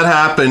once that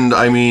happened,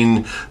 I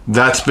mean,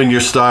 that's been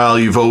your style.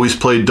 You've always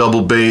played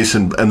double bass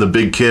and the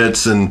big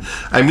kits, and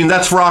I mean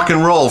that's rock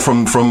and roll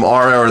from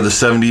our era, the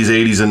 70s,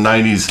 80s, and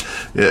 90s.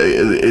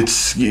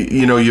 It's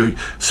you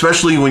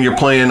especially when you're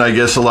playing, I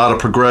guess, a lot of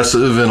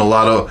progressive and a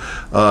lot of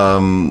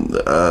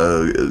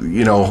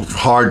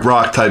hard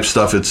rock type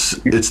stuff.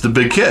 It's the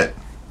big kit.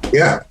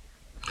 Yeah.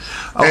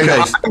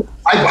 Okay.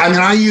 And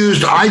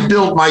I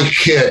built my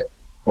kit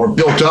or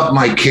built up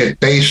my kit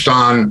based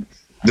on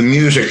the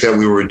music that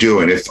we were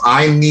doing. If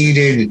I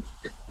needed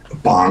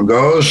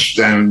bongos,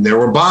 then there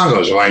were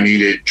bongos. If I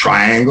needed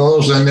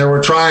triangles, then there were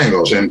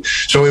triangles. And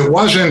so it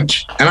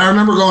wasn't, and I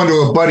remember going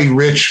to a Buddy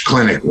Rich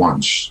clinic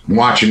once,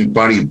 watching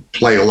Buddy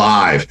play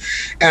live,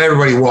 and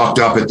everybody walked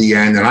up at the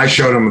end, and I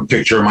showed him a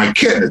picture of my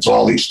kit, and it's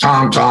all these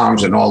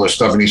tom-toms and all this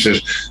stuff, and he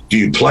says, do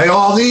you play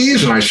all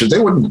these? And I said, they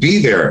wouldn't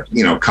be there,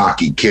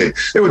 cocky kid.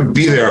 They wouldn't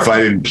be there if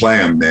I didn't play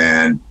them,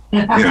 man.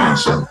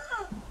 So...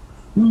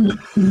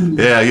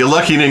 Yeah, you're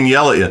lucky he didn't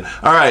yell at you.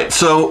 All right,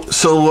 so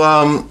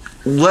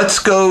let's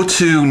go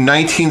to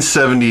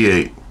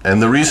 1978. And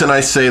the reason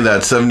I say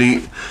that,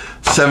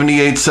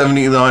 78,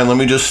 79, let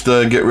me just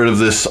get rid of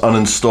this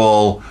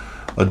uninstall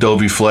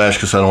Adobe Flash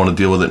because I don't want to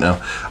deal with it now.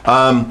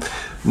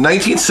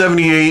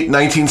 1978,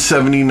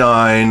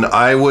 1979,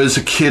 I was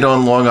a kid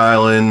on Long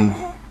Island,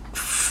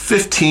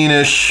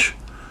 15-ish.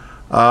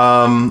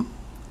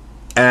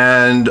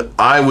 And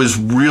I was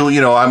really,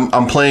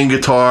 I'm playing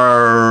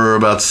guitar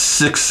about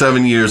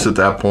 6-7 years at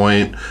that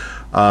point.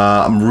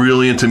 I'm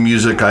really into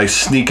music. I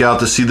sneak out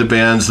to see the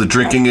bands. The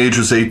drinking age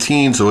was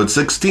 18, so at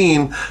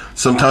 16,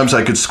 sometimes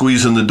I could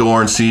squeeze in the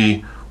door and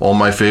see all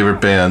my favorite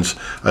bands.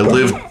 I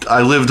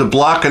lived a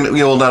block, and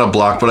not a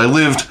block, but I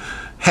lived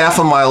half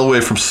a mile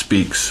away from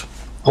Speaks.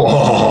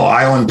 Oh,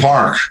 Island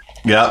Park.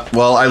 Yeah,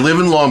 well, I live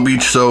in Long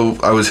Beach, so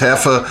I was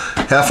half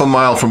a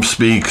mile from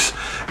Speaks,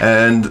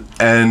 and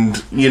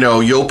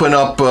you open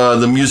up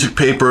the music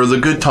paper, The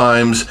Good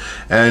Times,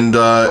 and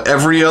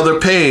every other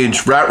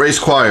page, Rat Race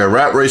Choir,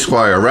 Rat Race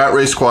Choir, Rat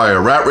Race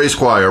Choir, Rat Race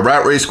Choir,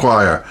 Rat Race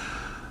Choir.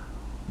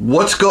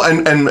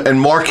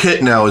 And Mark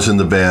Hitt now is in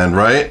the band,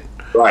 right?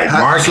 Right.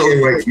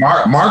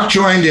 Mark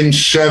joined in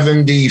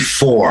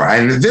 74,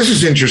 and this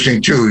is interesting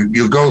too.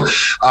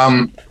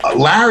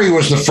 Larry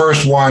was the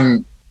first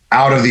one.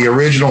 Out of the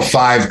original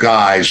 5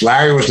 guys,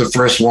 Larry was the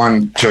first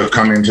one to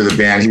come into the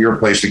band. He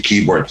replaced the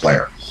keyboard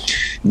player.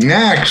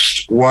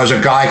 Next was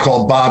a guy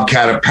called Bob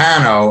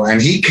Catapano,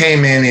 and he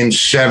came in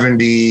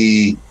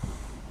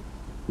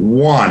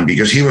 71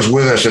 because he was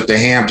with us at the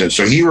Hamptons.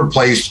 So he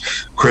replaced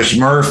Chris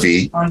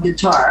Murphy on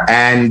guitar.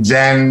 And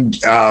then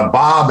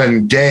Bob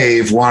and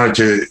Dave wanted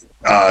to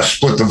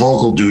split the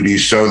vocal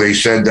duties, so they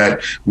said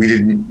that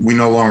we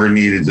no longer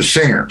needed the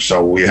singer.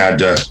 So we had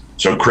to.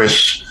 So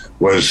Chris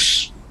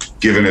was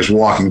given his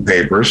walking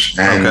papers,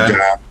 and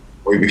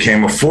we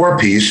became a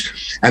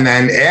 4-piece. And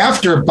then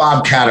after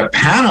Bob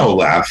Catapano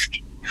left,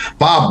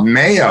 Bob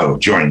Mayo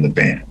joined the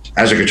band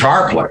as a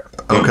guitar player.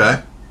 Okay.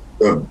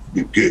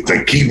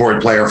 The keyboard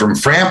player from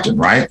Frampton,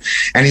 right?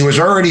 And he was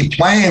already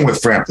playing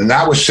with Frampton.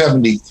 That was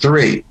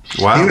 73.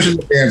 Wow. He was in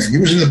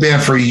the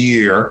band for a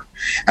year,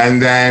 and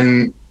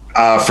then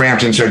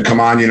Frampton said, "Come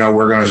on,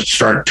 we're going to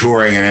start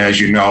touring." And as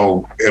you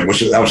know, that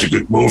was a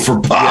good move for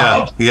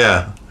Bob.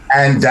 Yeah.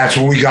 And that's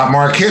when we got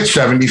Mark hit,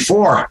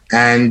 74.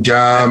 And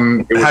How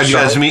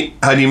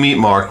do you meet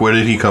Mark? Where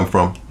did he come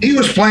from? he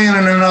was playing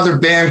in another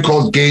band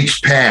called Gates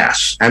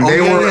Pass, and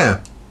they were.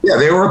 Yeah,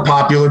 they were a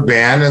popular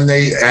band, and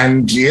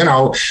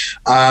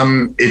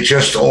it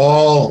just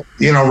all,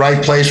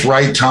 right place,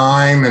 right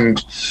time.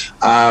 And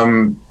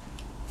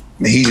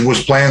he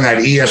was playing that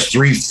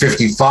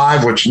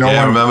ES-355, which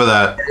I remember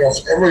that.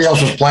 Everybody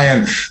else was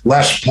playing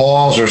Les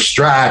Pauls or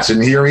Strats,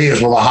 and here he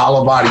is with a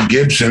hollow body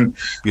Gibson,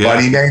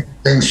 but he made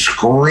things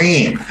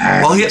scream.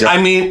 And,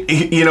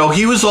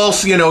 he was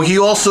also, he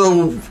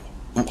also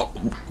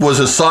was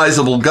a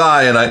sizable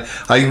guy, and I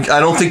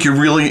don't think you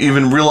really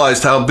even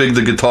realized how big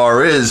the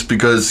guitar is,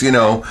 because in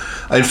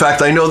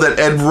fact I know that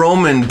Ed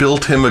Roman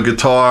built him a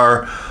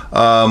guitar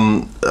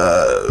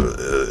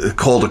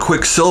called a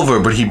Quicksilver,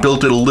 but he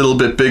built it a little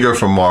bit bigger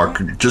for Mark,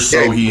 just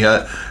so he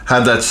had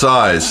that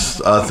size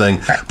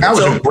thing. That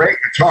was a great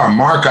guitar,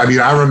 Mark. I mean,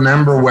 I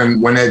remember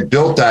when Ed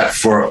built that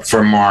for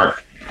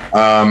Mark.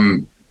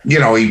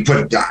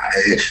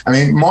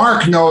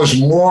 Mark knows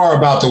more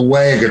about the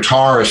way a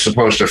guitar is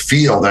supposed to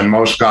feel than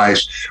most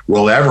guys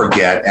will ever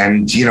get.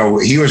 And,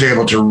 he was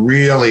able to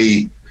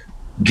really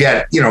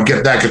get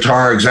that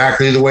guitar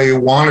exactly the way he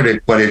wanted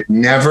it, but it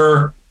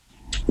never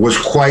was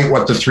quite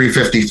what the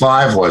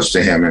 355 was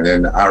to him. And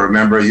then I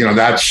remember,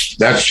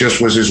 that's just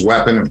was his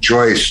weapon of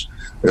choice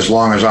as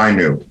long as I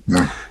knew.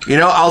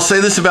 I'll say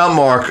this about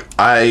Mark.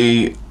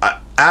 I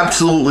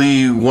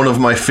absolutely one of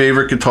my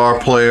favorite guitar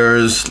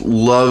players.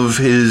 Love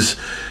the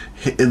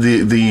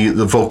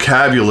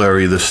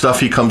vocabulary, the stuff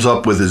he comes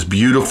up with is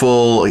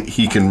beautiful.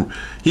 He can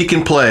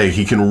play.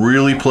 He can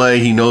really play.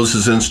 He knows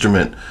his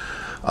instrument.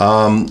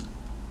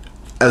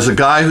 As a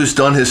guy who's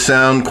done his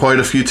sound quite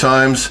a few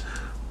times,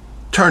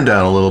 turn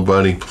down a little,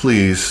 buddy,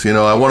 please.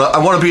 I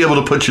want to be able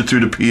to put you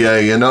through the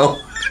PA.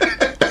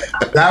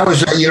 That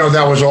was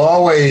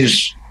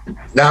always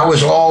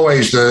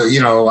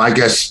the I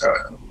guess.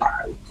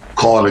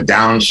 Call it a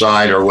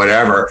downside or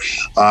whatever,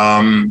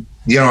 and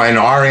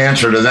our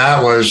answer to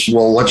that was,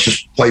 well, let's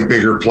just play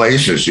bigger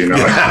places, But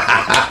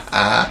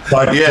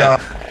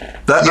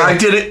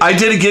I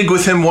did a gig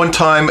with him one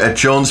time at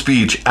Jones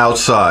Beach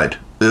outside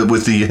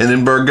with the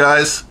Hindenburg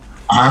guys.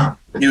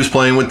 He was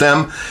playing with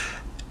them.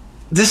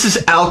 This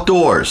is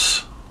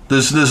outdoors.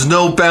 There's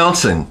no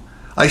bouncing.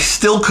 I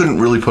still couldn't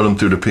really put him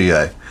through the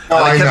PA.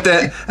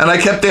 I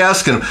kept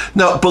asking him.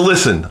 No, but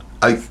listen,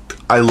 I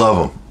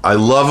love him. I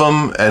love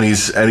him, and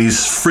he's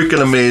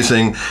freaking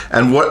amazing.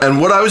 And what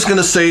I was going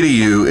to say to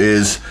you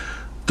is,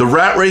 the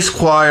Rat Race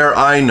Choir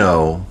I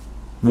know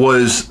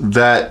was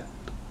that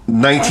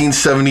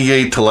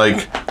 1978 to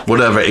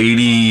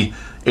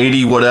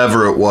 80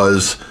 whatever it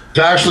was.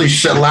 Actually,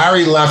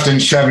 Larry left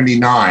in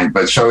 79,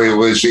 but so it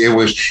was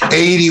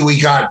 80. We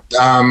got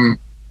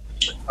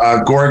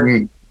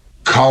Gordon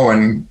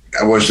Cohen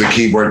was the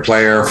keyboard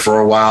player for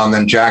a while, and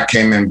then Jack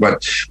came in.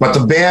 But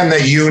the band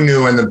that you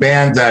knew and the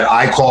band that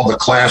I call the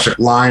classic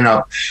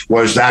lineup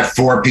was that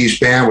 4-piece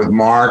band with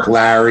Mark,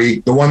 Larry,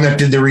 the one that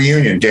did the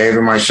reunion, Dave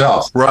and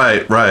myself.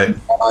 Right.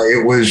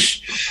 It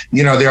was,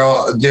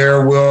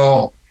 there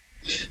will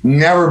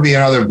never be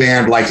another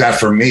band like that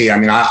for me. I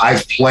mean,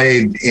 I've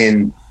played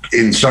in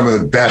some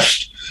of the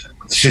best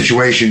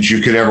situations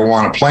you could ever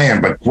want to play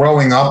in, but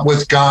growing up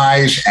with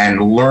guys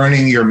and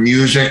learning your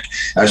music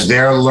as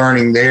they're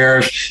learning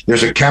theirs,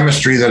 there's a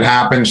chemistry that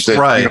happens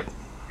that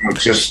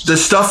just the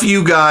stuff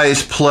you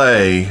guys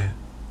play.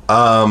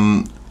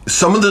 Some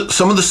of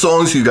the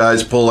songs you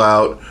guys pull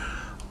out,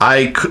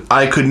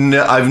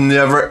 I've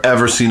never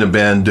ever seen a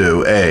band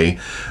do. A,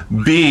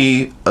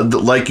 B,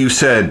 like you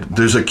said,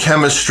 there's a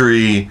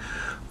chemistry.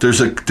 There's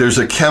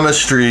a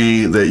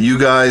chemistry that you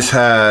guys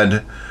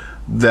had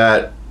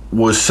that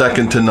was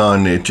second to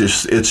none. It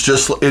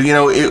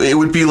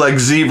would be like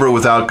Zebra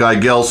without Guy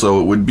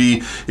Gelso.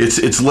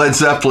 It's Led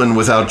Zeppelin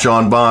without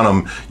John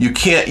Bonham. You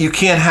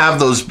can't have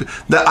those.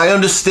 That I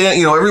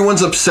understand.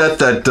 Everyone's upset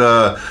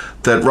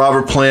that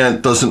Robert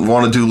Plant doesn't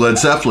want to do Led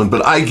Zeppelin,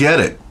 but I get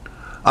it.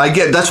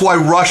 That's why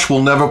Rush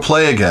will never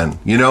play again.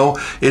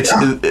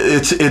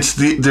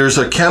 There's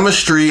a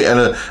chemistry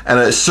and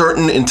a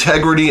certain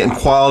integrity and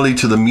quality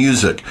to the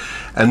music.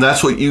 And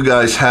that's what you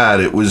guys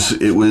had. It was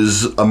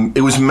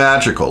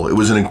magical. It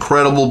was an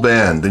incredible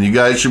band, and you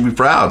guys should be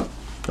proud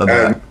of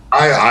that.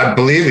 I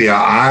believe you.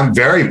 I'm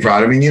very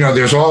proud. I mean,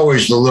 there's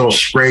always the little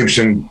scrapes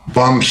and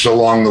bumps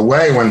along the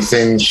way when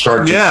things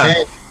start to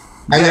change.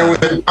 And there was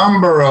a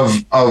number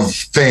of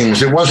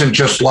things. It wasn't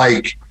just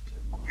like,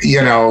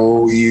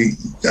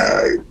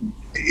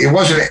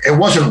 it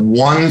wasn't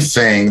one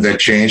thing that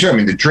changed. I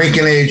mean, the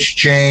drinking age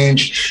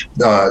changed.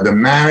 The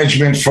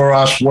management for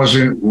us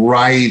wasn't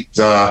right.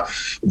 The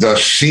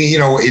scene,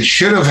 it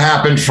should have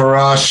happened for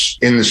us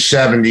in the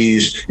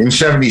 70s, in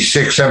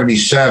 76,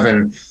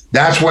 77.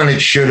 That's when we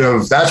should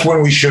have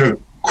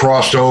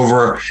crossed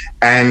over,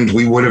 and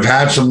we would have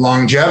had some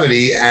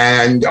longevity,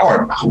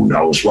 or who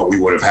knows what we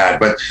would have had.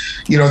 But,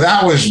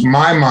 that was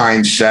my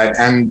mindset.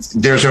 And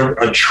there's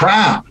a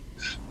trap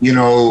you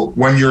know,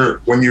 when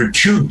you're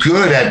too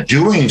good at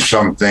doing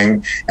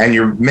something and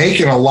you're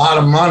making a lot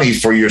of money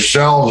for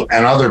yourself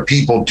and other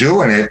people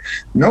doing it,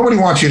 nobody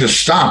wants you to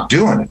stop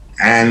doing it.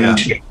 And,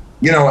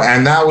 you know,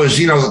 and that was,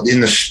 you know,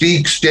 in the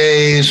Speaks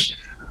days,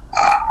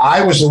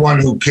 I was the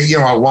one who, you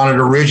know, I wanted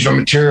original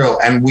material,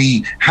 and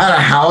we had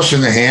a house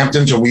in the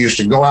Hamptons, and we used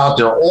to go out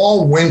there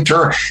all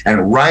winter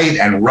and write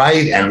and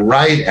write and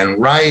write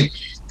and write.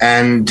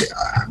 And,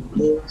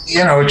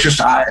 you know, it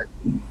just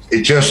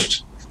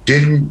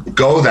didn't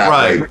go that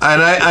way.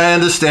 And I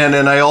understand,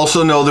 and I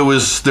also know there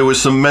was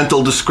some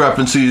mental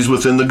discrepancies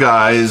within the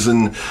guys,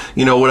 and,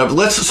 you know, whatever.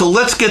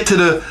 Let's get to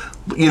the,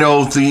 you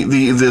know,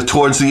 the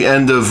towards the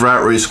end of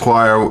Rat Race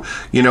Choir.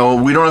 You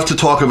know, we don't have to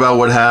talk about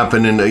what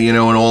happened and, you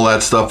know, and all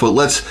that stuff,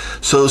 but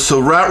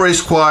so Rat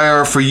Race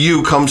Choir for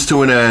you comes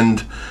to an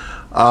end,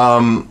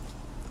 and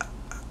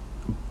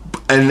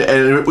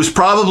it was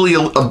probably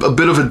a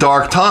bit of a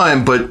dark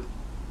time, but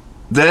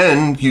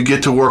then you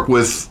get to work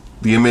with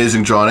the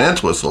amazing John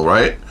Entwistle,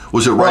 right?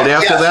 Was it right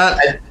after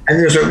that? And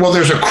there's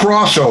a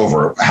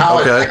crossover. How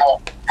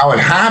it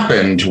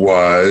happened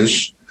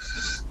was,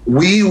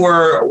 we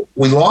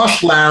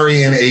lost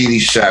Larry in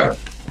 87.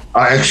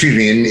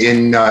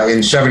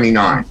 In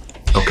 79.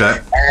 Okay.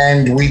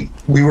 And we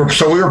were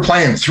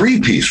playing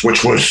 3-piece,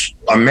 which was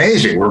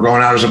amazing. We were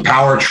going out as a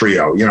power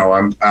trio. You know,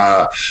 I'm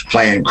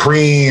playing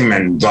Cream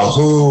and The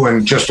Who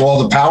and just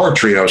all the power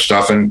trio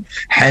stuff, and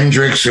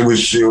Hendrix. It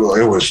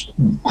was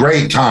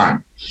great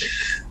time.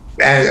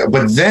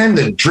 But then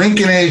the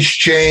drinking age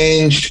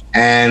changed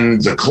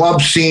and the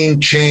club scene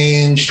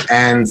changed.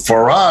 And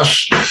for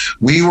us,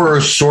 we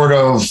were sort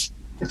of,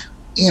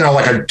 you know,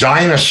 like a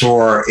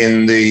dinosaur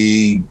in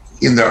the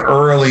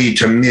early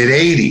to mid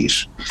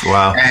 80s.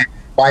 Wow. And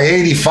by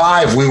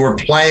 85, we were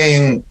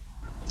playing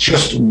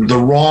just the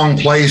wrong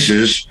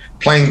places,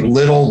 playing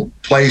little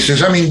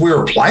places. I mean, we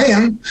were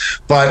playing,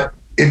 but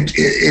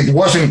it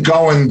wasn't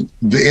going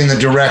in the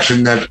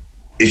direction that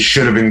it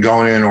should have been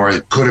going in, or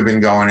it could have been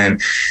going in.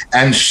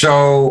 And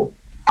so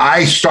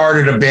I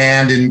started a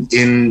band in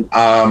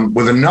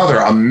with another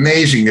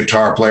amazing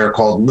guitar player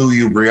called Lou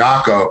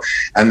Ubriaco,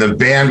 and the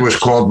band was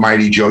called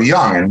Mighty Joe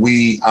Young. And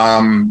we,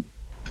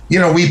 you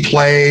know, we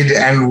played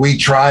and we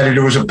tried it.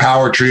 It was a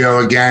power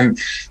trio again,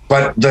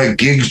 but the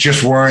gigs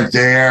just weren't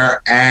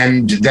there.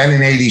 And then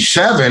in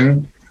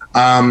 87,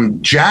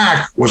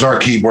 Jack was our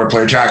keyboard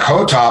player, Jack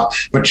Hotop,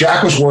 but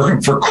Jack was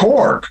working for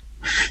Korg,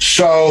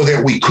 so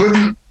that we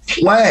couldn't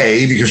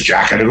play because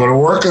Jack had to go to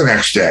work the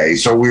next day.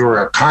 So we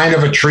were kind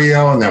of a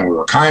trio, and then we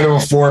were kind of a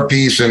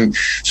 4-piece. And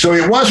so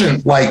it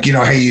wasn't like, you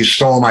know, hey, you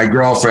stole my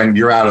girlfriend,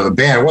 you're out of the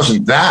band. It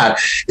wasn't that.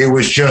 It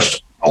was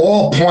just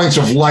all points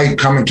of light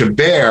coming to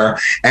bear.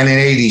 And in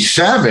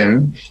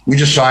 87, we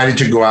decided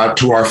to go out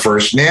to our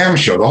first NAMM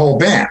show, the whole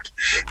band,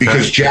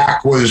 because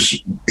Jack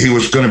was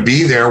going to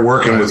be there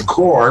working with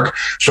Korg.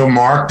 So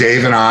Mark,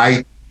 Dave, and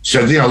I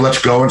said, you know,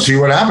 let's go and see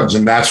what happens.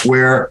 And that's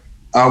where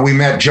we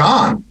met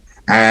John.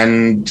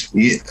 And,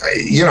 you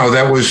know,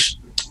 that was,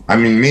 I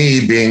mean,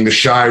 me being the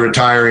shy,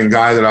 retiring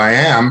guy that I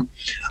am,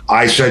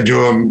 I said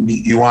to him,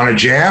 you want to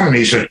jam? And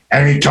he said,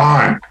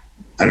 anytime.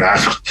 And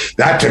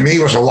that to me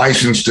was a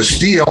license to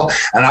steal.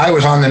 And I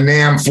was on the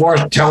NAMM floor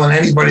telling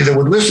anybody that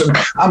would listen,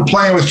 I'm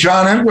playing with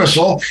John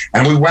Entwistle.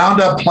 And we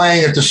wound up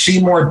playing at the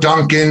Seymour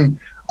Duncan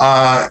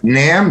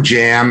NAMM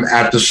Jam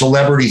at the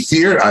Celebrity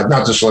Theater,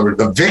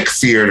 the Vic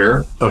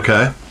Theater.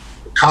 Okay.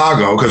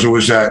 Chicago, because it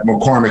was at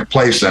McCormick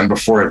Place then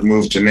before it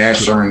moved to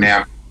Nashville.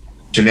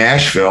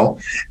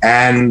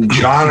 And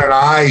John and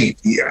I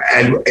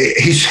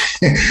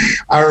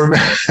remember,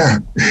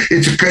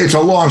 it's a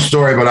long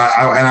story, but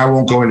I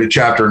won't go into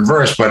chapter and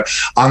verse, but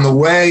on the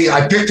way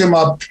I picked him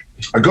up,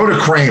 I go to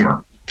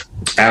Kramer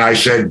and I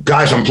said,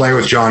 guys, I'm playing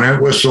with John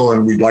Entwistle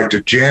and we'd like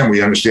to jam.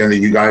 We understand that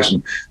you guys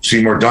and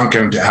Seymour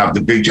Duncan to have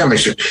the big jam. They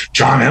said,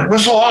 John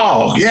Entwistle?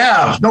 Oh,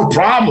 yeah, no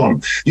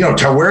problem. You know,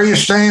 where are you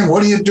staying?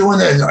 What are you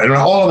doing? And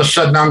all of a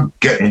sudden I'm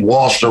getting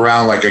waltzed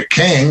around like a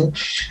king.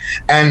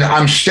 And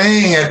I'm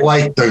staying at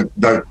like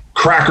the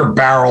Cracker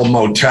Barrel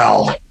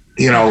Motel,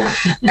 you know,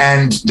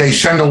 and they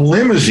send a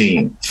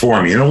limousine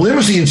for me. And a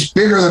limousine's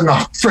bigger than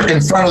the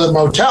freaking front of the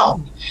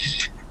motel.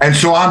 And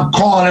so I'm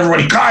calling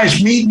everybody,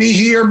 guys, meet me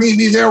here, meet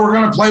me there. We're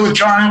going to play with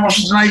John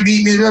Entwistle tonight,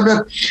 meet me. Blah,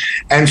 blah.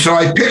 And so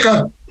I pick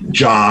up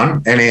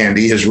John and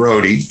Andy, his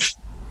roadie,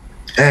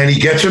 and he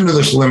gets into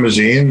this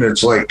limousine.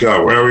 It's like,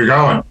 where are we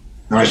going?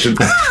 And I said,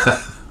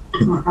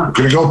 we're going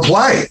to go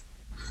play.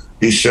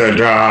 He said,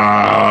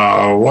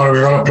 what are we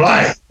going to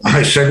play?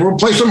 I said, we'll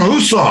play some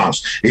Who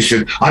songs. He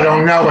said, I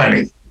don't know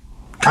any.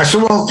 I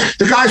said, well,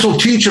 the guys will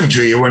teach them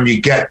to you when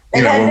you get,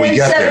 you know, when we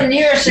get there. 7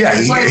 years. Yeah,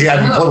 he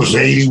hadn't played, it was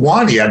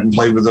 81. He hadn't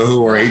played with the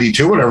Who, or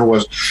 82, whatever it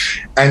was.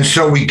 And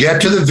so we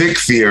get to the Vic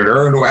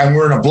Theater, and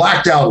we're in a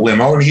blacked out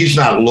limo, and he's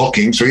not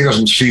looking, so he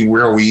doesn't see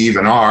where we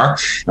even are.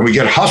 And we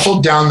get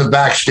hustled down the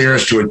back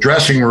stairs to a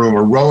dressing room,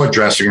 a row of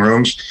dressing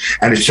rooms,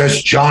 and it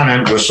says John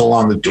Entwistle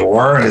on the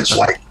door, and it's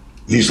like,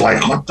 he's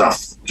like, what the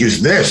f***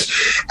 is this?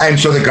 And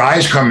so the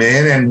guys come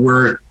in, and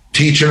we're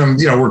teaching him,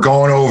 we're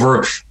going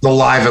over the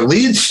Live at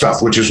Leeds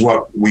stuff, which is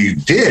what we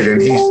did.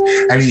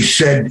 And he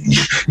said,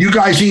 you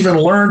guys even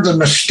learned the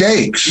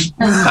mistakes.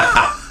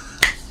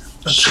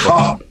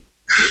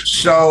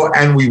 So,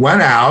 and we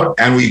went out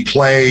and we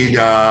played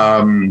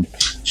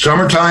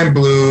Summertime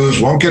Blues,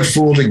 Won't Get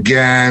Fooled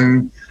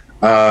Again,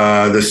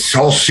 this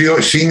whole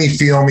See Me,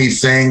 Feel Me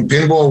thing,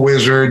 Pinball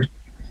Wizard,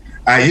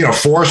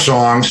 4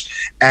 songs.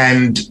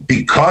 And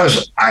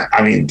because,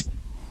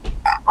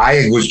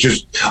 I was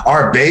just,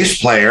 our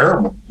bass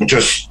player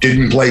just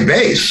didn't play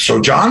bass. So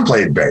John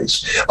played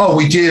bass. Oh,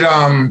 we did,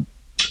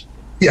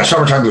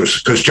 Summertime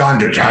Blues, because John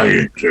did, how do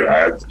you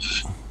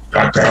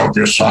got to help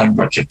your son,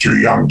 but you're too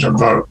young to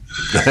vote.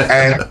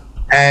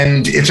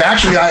 And it's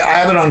actually, I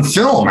have it on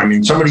film. I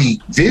mean, somebody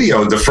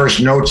videoed the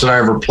first notes that I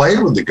ever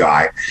played with the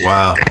guy.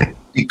 Wow. And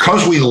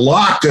because we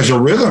locked as a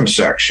rhythm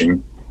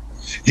section,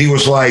 he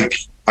was like,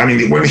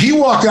 when he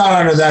walked out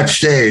onto that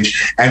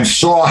stage and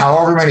saw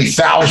however many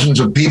thousands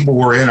of people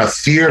were in a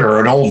theater,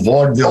 an old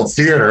vaudeville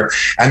theater,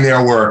 and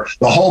there were,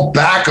 the whole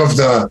back of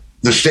the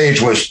stage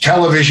was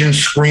television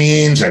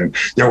screens, and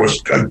there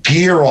was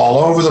gear all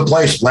over the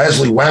place.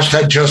 Leslie West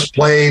had just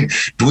played.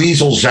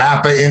 Dweezil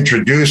Zappa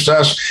introduced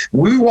us.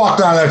 We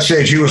walked on that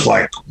stage. He was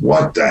like,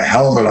 what the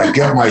hell did I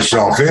get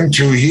myself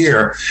into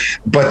here?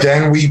 But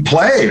then we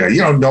played.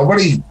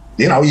 Nobody,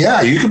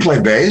 you can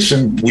play bass,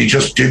 and we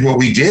just did what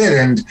we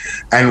did,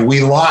 and we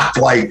locked.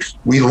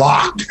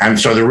 And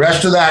so the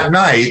rest of that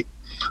night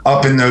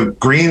up in the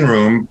green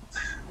room,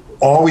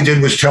 all we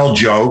did was tell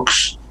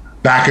jokes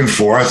back and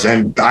forth,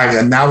 and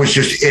that was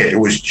just it. It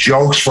was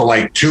jokes for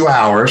like 2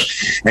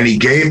 hours, and he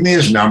gave me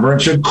his number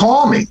and said,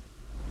 call me.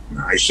 And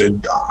I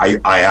said, I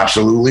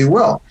absolutely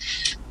will.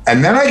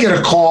 And then I get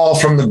a call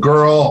from the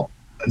girl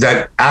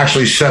that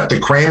actually set the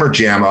Kramer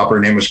Jam up. Her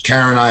name was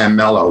Karen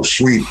Iamello,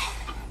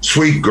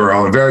 sweet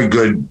girl, and very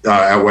good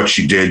at what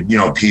she did,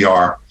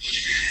 PR.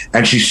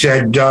 And she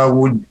said,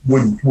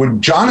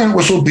 would John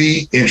Entwistle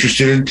be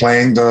interested in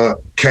playing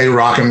the K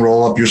Rock and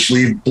Roll Up Your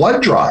Sleeve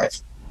blood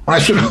drive? And I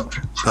said,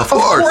 of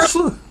course.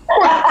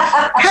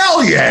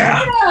 Hell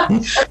yeah.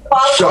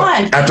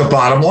 At the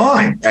bottom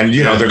line. And,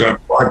 they're going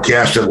to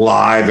broadcast it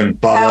live and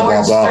blah,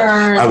 blah,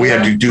 blah, blah. We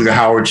had to do the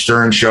Howard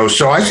Stern show.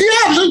 So I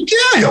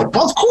said,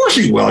 of course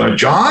he will. And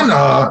John,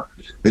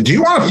 do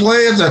you want to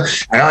play at the,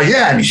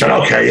 yeah. And he said,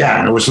 okay, yeah.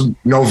 And it was in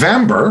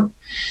November.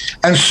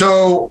 And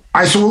so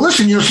I said, well,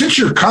 listen, since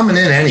you're coming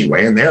in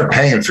anyway, and they're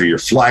paying for your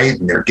flight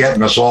and they're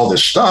getting us all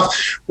this stuff,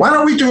 why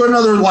don't we do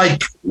another,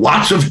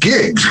 lots of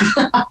gigs?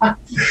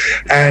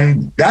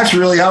 And that's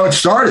really how it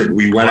started.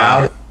 We went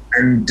out,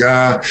 and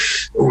at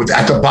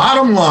the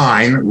bottom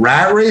line,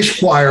 Rat Race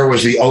Choir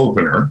was the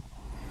opener.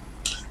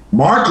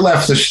 Mark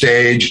left the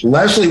stage.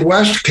 Leslie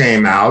West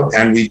came out,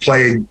 and we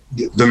played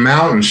the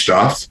Mountain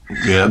stuff.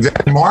 Yeah.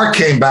 Then Mark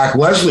came back.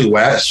 Leslie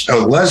left.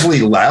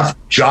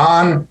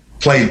 John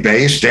played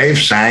bass, Dave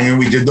sang, and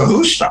we did the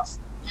Who stuff.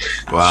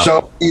 Wow.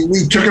 So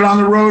we took it on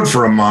the road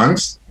for a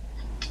month.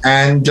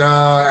 And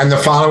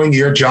the following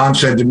year, John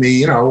said to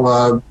me,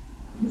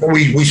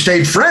 we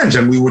stayed friends,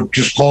 and we would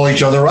just call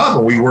each other up,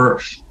 and we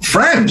were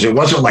friends. It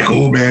wasn't like,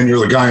 oh, man,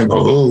 you're the guy in the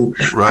Who.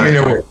 Right.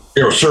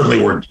 There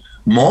certainly were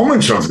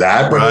moments of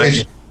that. But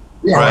right.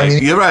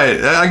 You're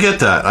right. I get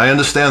that. I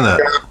understand that.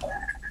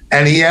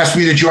 And he asked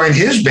me to join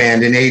his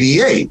band in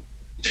 88.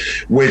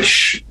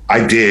 Which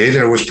I did.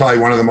 And it was probably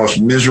one of the most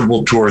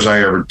miserable tours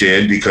I ever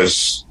did,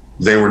 because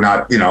they were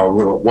not, it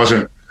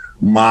wasn't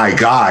my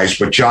guys,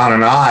 but John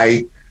and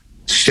I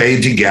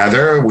stayed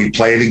together. We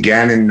played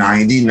again in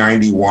 90,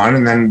 91.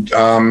 And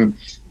then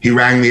he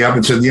rang me up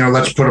and said,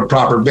 let's put a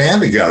proper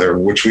band together,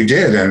 which we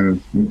did.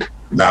 And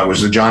that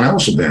was the John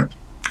Entwistle Band.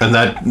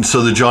 And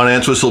so the John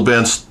Entwistle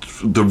Band,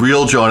 the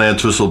real John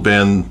Entwistle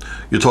Band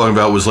you're talking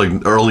about was like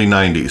early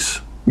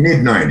 90s.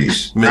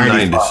 Mid-90s.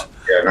 Mid-90s.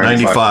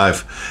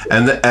 95.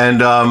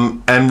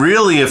 And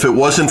really, if it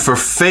wasn't for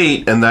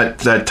fate and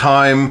that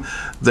time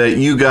that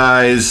you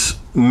guys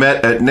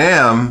met at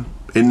NAMM,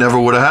 it never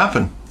would have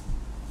happened.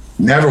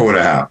 Never would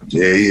have happened.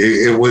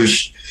 It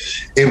was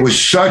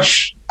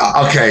such,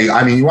 okay,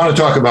 you want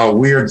to talk about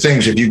weird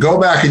things. If you go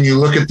back and you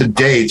look at the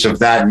dates of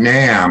that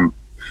NAMM,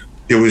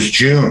 it was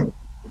June.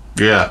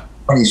 Yeah.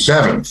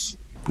 27th.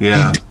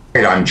 Yeah.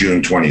 He died on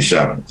June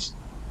 27th.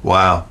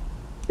 Wow.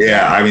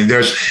 Yeah,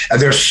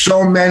 there's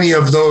so many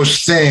of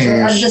those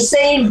things. At the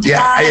same time.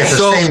 Yeah, at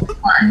the same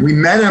time. We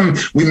met him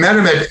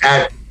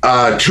at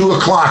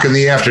 2:00 in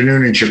the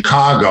afternoon in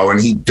Chicago, and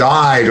he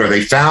died, or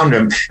they found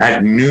him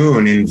at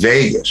noon in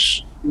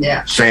Vegas.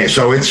 Yeah.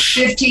 So it's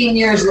 15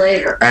 years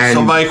later. And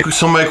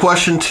so my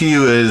question to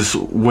you is,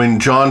 when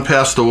John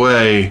passed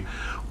away,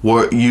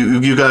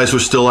 you guys were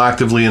still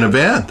actively in a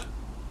band?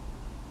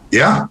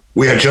 Yeah,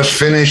 we had just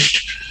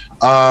finished.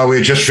 A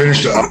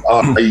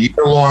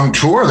year-long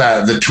tour.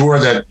 The tour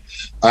that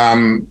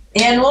Ann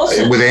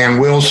Wilson. With Ann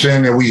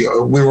Wilson, and we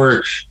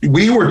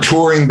were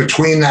touring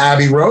between the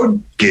Abbey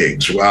Road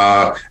gigs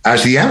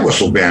as the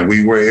Entwistle Band.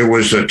 It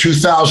was a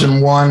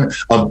 2001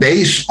 A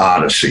Bass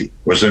Odyssey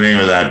was the name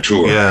of that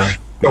tour. Yeah.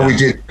 So we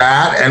did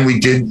that, and we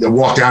did the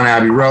Walk Down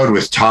Abbey Road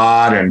with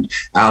Todd and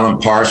Alan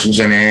Parsons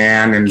and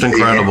Ann. And It's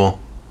incredible.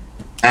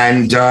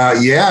 And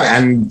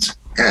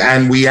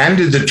and we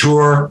ended the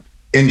tour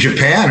in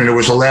Japan, and it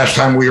was the last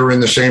time we were in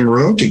the same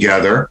room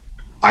together.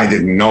 I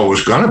didn't know it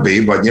was going to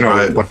be, but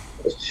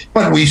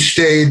but we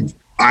stayed.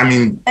 I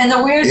mean, and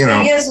the weird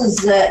thing is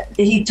that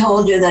he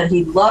told you that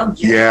he loved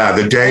you. Yeah,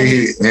 the day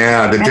he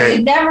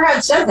never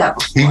had said that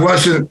before. He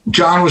wasn't.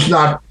 John was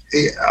not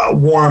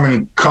warm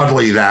and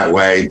cuddly that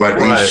way,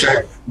 but he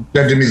said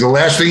to me, the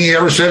last thing he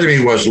ever said to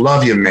me was,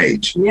 "Love you,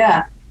 mate."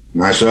 Yeah.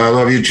 And I said, "I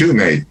love you too,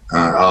 mate.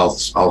 I'll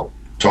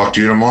talk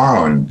to you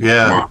tomorrow." And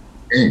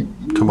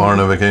tomorrow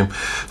never came.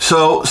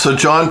 So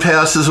John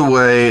passes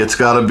away. It's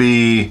got to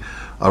be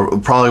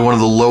probably one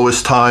of the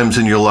lowest times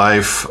in your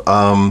life.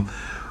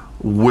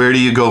 Where do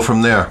you go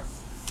from there?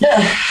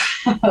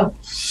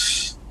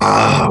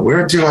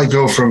 Where did I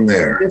go from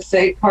there? The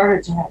fake heart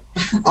attack.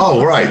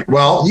 Oh, right.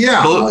 Well,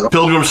 yeah.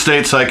 Pilgrim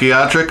State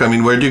Psychiatric. I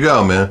mean, where'd you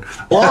go, man?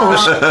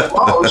 Close. It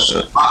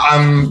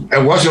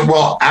wasn't.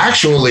 Well,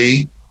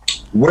 actually,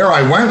 where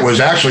I went was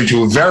actually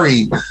to a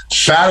very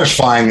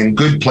satisfying and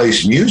good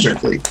place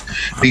musically,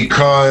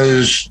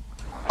 because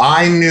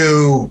I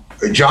knew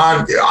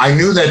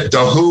that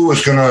The Who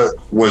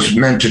was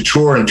meant to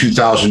tour in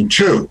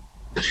 2002.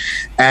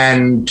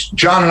 And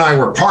John and I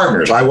were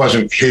partners. I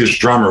wasn't his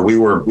drummer. We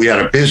had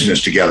a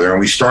business together, and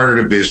we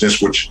started a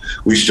business which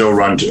we still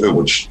run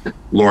which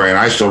Lori and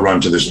I still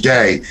run to this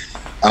day.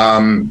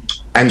 And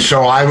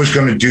so I was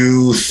going to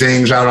do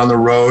things out on the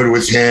road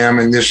with him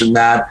and this and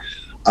that.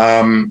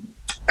 And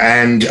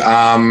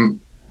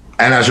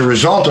as a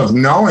result of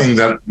knowing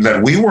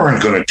that we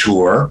weren't going to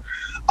tour,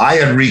 I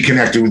had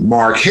reconnected with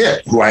Mark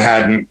Hitt, who I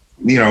hadn't,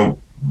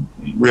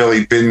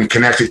 really been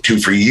connected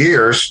to for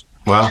years.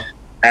 Wow.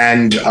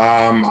 And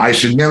I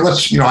said, man,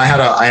 I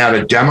had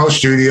a demo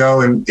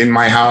studio in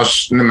my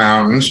house in the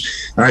mountains,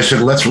 and I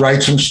said, let's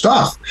write some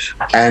stuff.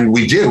 And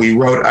we did. We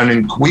wrote,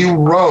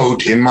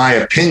 in my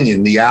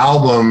opinion, the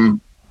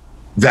album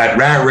that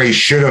Rat Race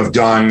should have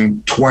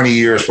done 20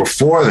 years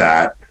before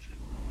that.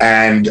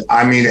 And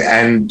I mean,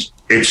 and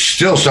it's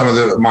still some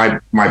of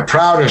my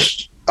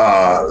proudest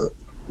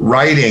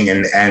writing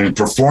and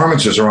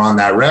performances are on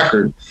that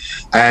record.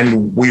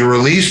 And we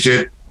released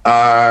it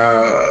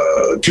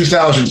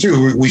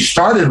 2002. We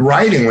started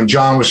writing when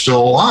John was still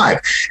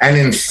alive. And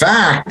in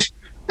fact,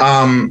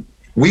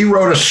 we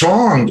wrote a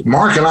song,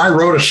 Mark and I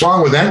wrote a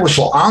song with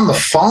Entwistle on the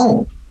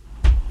phone.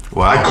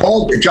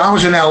 Wow. John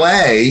was in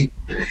LA,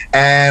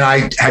 and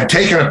I had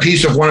taken a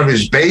piece of one of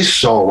his bass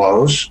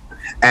solos,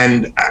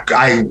 and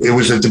it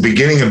was at the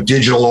beginning of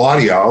digital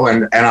audio,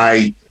 and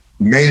I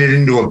made it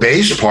into a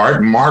bass part,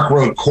 and Mark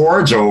wrote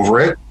chords over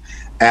it.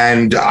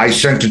 And I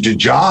sent it to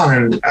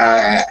John,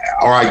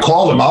 or I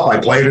called him up. I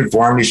played it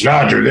for him. He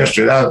said, do this,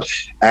 do that.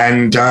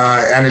 And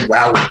it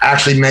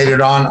actually made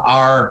it on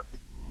on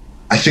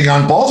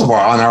both of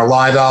on our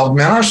live album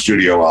and our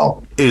studio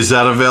album. Is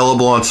that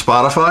available on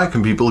Spotify?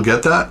 Can people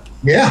get that?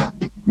 Yeah.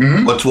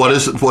 Mm-hmm.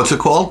 What's it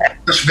called?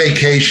 Endless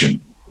Vacation.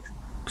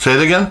 Say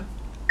it again?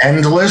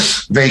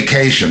 Endless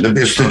Vacation.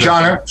 It's the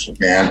John Emerson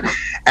band.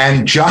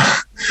 And John,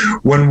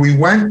 when we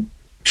went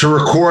to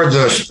record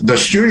the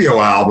studio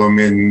album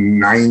in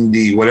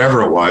 90,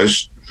 whatever it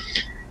was,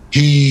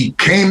 he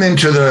came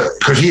into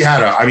because he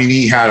had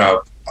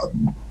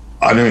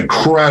an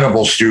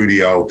incredible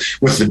studio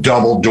with the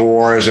double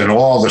doors and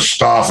all the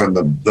stuff and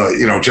the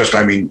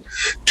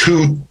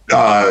two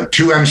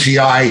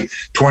MCI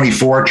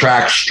 24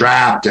 tracks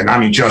strapped, and I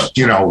mean, just,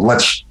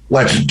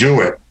 let's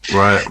do it.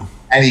 Right.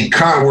 And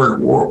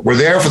we're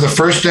there for the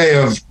first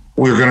day of,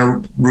 we were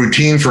going to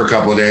routine for a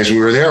couple of days. We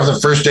were there for the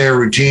first day of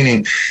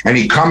routining, and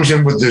he comes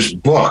in with this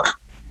book,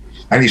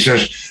 and he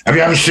says, have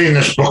you ever seen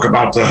this book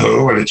about The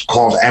Who? And it's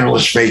called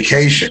Endless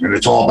Vacation, and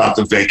it's all about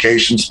the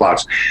vacation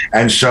spots.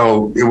 And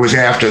so it was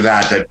after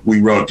that we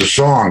wrote the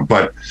song.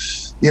 But,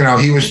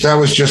 that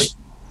was just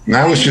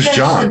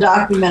John. The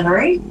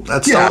documentary.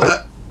 That's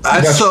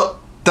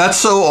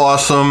so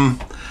awesome.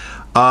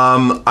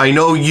 I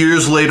know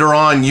years later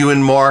on, you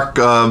and Mark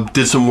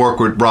did some work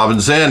with Robin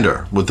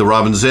Zander, with the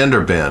Robin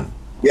Zander band.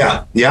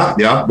 Yeah.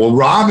 Well,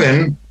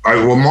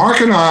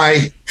 Mark and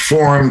I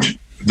formed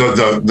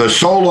the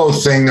solo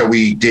thing that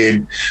we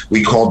did.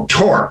 We called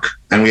Torque,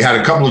 and we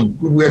had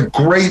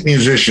great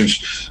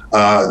musicians.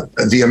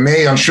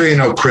 I'm sure you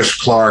know Chris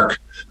Clark,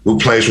 who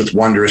plays with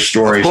Wondrous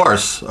Stories. Of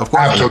course.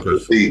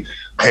 Absolutely.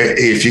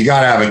 If you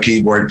got to have a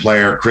keyboard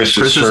player, Chris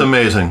is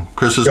amazing.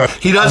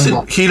 He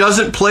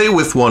doesn't play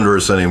with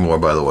Wondrous anymore,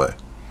 by the way.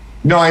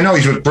 No, I know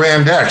he's with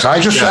Brand X.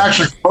 I just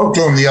actually spoke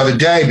to him the other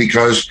day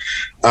because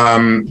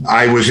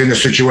I was in a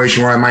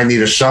situation where I might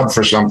need a sub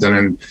for something,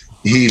 and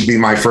he'd be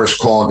my first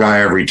call guy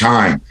every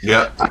time.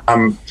 Yeah.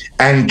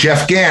 And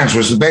Jeff Gans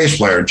was the bass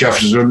player.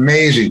 Jeff is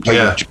amazing.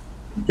 Yeah.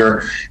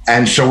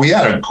 And so we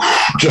had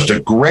just a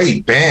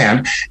great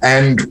band.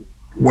 And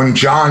when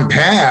John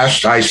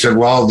passed, I said,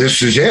 well,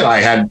 this is it. I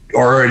had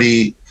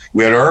already,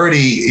 we had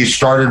already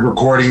started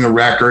recording the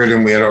record,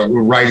 and we had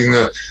writing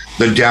the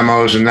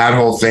demos and that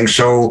whole thing.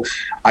 So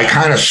I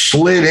kind of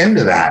slid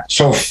into that.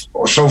 So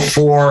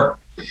for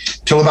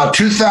till about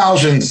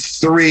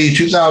 2003,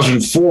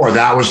 2004,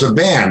 that was the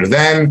band.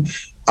 Then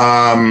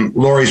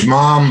Laurie's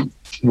mom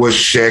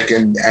was sick,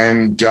 and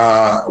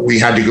we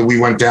had to go. We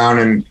went down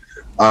and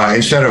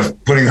instead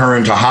of putting her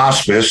into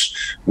hospice,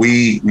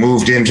 we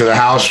moved into the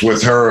house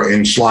with her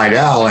in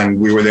Slidell, and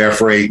we were there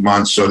for 8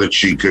 months so that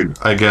she could.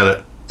 I get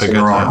it. I get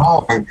her own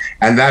home.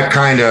 And that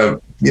kind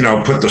of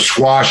put the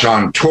squash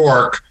on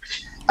Torque,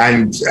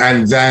 and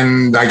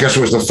then I guess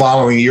it was the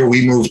following year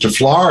we moved to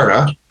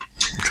Florida.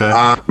 Okay.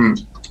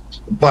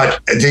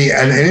 But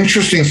an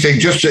interesting thing,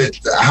 just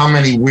how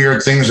many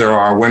weird things there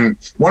are. When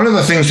one of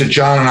the things that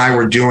John and I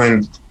were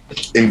doing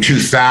in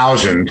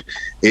 2000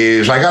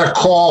 is I got a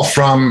call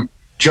from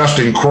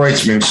Justin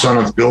Kreutzmann, son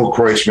of Bill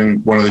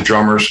Kreutzmann, one of the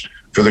drummers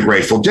for the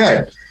Grateful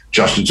Dead.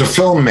 Justin's a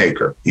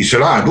filmmaker. He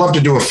said, I'd love to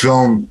do a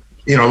film,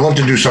 I'd love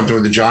to do something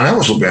with the John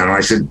Entwistle Band. And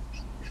I said,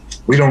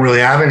 we don't really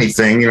have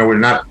anything, we're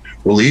not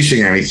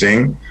releasing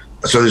anything,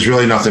 so there's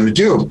really nothing to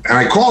do. And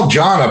I called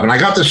John up and I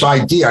got this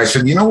idea. I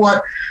said, you know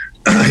what?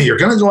 You're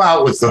going to go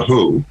out with The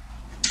Who.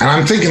 And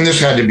I'm thinking this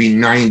had to be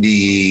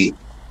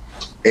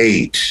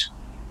 98,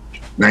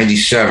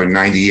 97,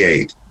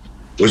 98.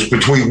 It was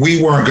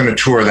we weren't going to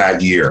tour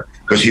that year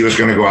because he was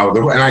going to go out with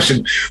The Who. And I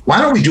said, why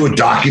don't we do a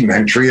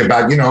documentary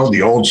about,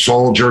 the old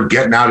soldier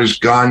getting out his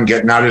gun,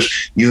 getting out his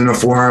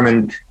uniform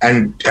and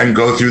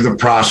go through the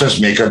process,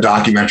 make a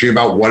documentary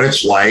about what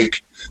it's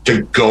like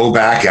to go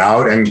back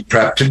out and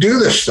prep to do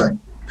this thing.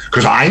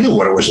 Because I knew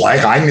what it was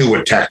like. I knew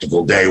what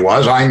Technical Day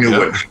was. I knew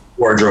what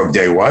Wardrobe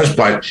Day was,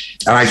 so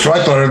I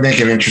thought it would make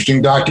an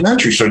interesting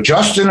documentary. So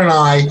Justin and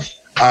I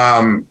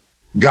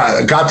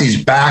got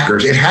these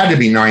backers. It had to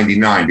be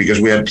 99 because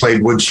we had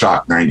played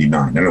Woodstock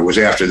 99, and it was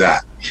after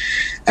that.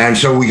 And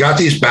so we got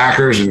these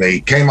backers, and they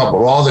came up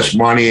with all this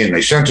money, and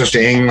they sent us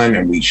to England,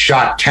 and we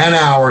shot 10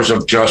 hours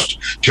of just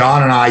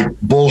John and I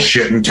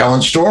bullshitting,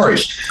 telling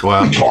stories.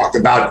 Wow. We talked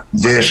about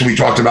this, we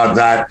talked about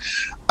that.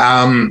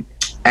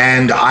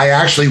 And I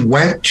actually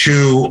went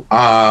to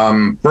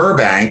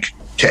Burbank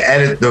to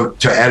edit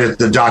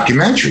the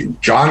documentary.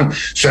 John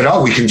said,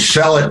 we can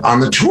sell it on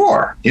the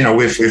tour.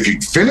 If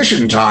you finish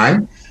it in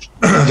time,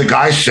 the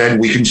guy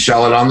said we can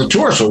sell it on the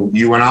tour. So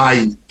you and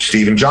I,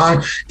 Steve and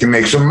John, can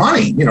make some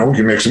money. We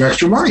can make some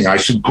extra money. I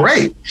said,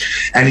 great.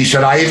 And he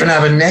said, I even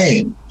have a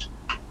name.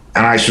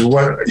 And I said,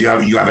 what, you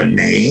have a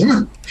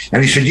name?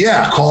 And he said,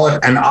 yeah, call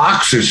it An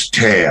Ox's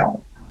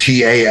Tale,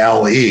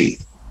 Tale.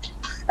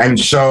 And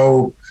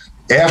so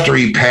after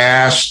he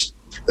passed,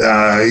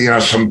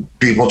 some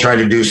people tried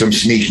to do some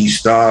sneaky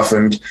stuff,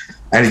 and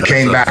it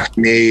came back to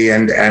me,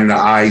 and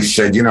I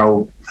said,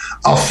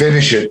 I'll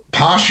finish it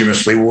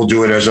posthumously. We'll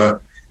do it as the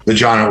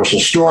John Entwistle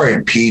story,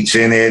 and Pete's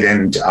in it,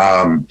 and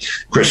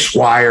Chris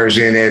Squire's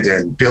in it,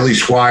 and Billy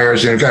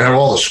Squire's in it. I have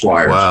all the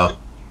Squires. Wow.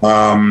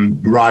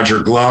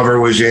 Roger Glover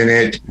was in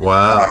it.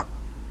 Wow.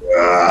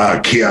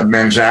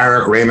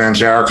 Manzarek, Ray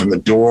Manzarek from the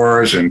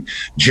Doors, and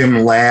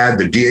Jim Ladd,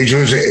 the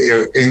DJs.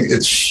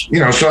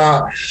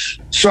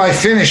 So I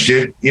finished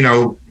it,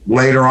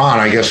 later on,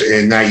 I guess,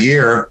 in that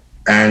year,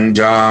 and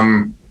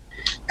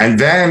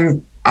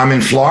then I'm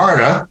in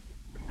Florida,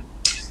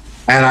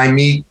 and I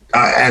meet,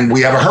 and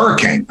we have a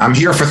hurricane. I'm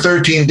here for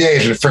 13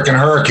 days, and a freaking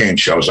hurricane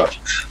shows up.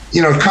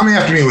 Coming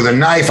after me with a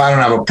knife, I don't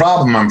have a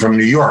problem. I'm from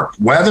New York.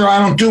 Weather, I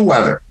don't do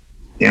weather.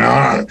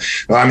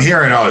 I'm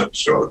hearing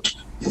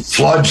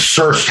flood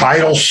surge,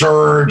 tidal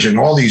surge, and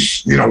all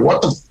these,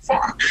 what the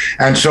fuck?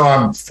 And so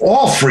I'm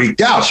all freaked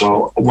out.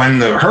 So when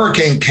the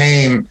hurricane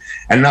came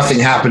and nothing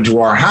happened to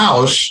our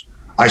house,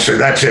 I said,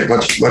 that's it.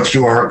 Let's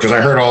do because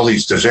I heard all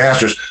these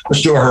disasters.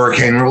 Let's do a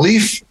hurricane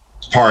relief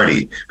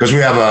party, because we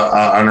have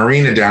an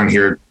arena down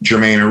here,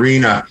 Germain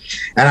Arena.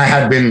 And I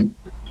had been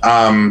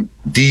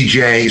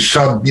DJ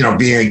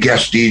being a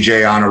guest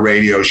DJ on a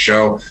radio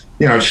show,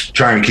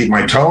 trying to keep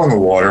my toe in the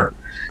water.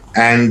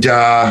 And,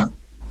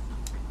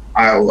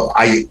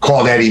 I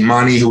called Eddie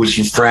Money, who was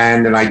a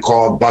friend, and I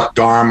called Buck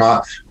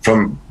Dharma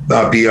from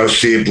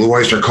BOC, Blue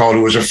Oyster Cult,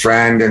 who was a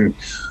friend. And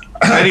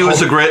Eddie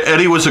was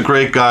a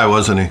great guy,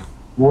 wasn't he?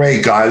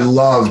 Great guy. I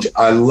loved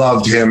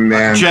him,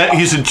 man.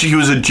 He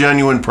was a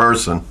genuine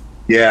person.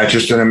 Yeah,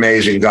 just an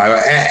amazing guy.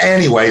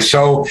 Anyway,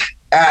 so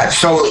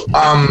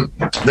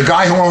the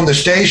guy who owned the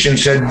station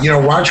said, why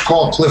don't you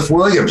call Cliff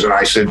Williams? And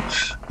I said,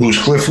 who's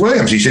Cliff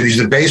Williams? He said, he's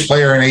the bass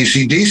player in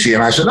AC/DC.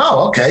 And I said,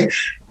 oh, okay.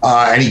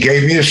 And he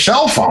gave me his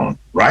cell phone,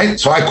 right?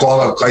 So I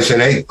called up. I said,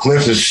 hey,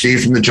 Cliff, this is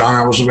Steve from the John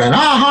Entwistle Band.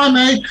 Hi,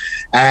 mate.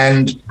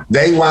 And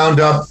they wound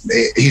up,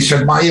 he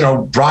said,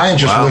 Brian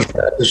just lived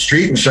at the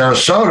street in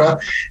Sarasota.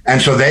 And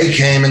so they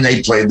came and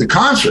they played the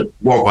concert.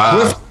 Well,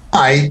 Cliff,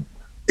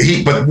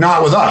 but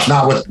not with us,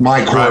 not with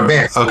my core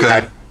band.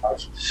 Okay.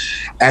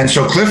 And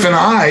so Cliff and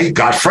I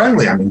got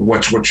friendly. I mean,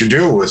 what's what you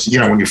do with,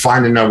 when you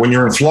find when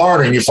you're in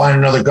Florida and you find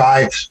another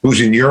guy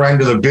who's in your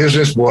end of the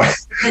business, boy.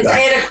 It's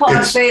 8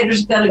 o'clock.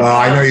 Vader's gonna go.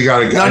 I know you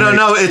gotta go.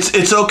 No.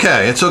 It's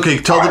okay. It's okay.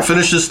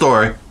 Finish the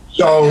story.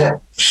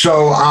 So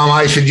So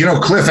I said,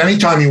 Cliff,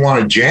 anytime you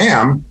want to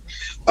jam,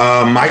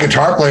 my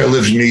guitar player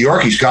lives in New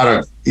York. He's got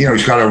a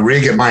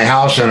rig at my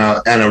house and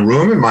a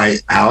room in my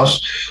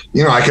house.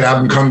 I could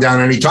have him come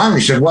down anytime.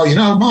 He said, well,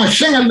 my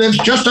singer lives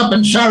just up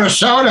in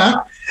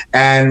Sarasota.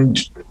 And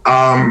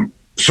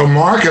so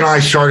Mark and I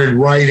started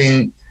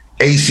writing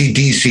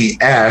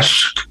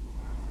AC/DC-esque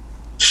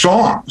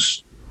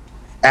songs.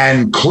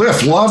 And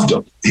Cliff loved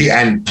them.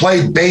 And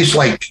played bass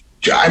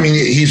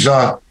he's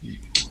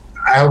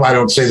I hope I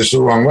don't say this the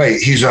wrong way.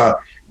 He's a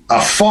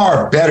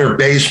far better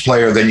bass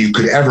player than you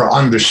could ever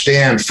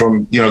understand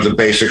from, the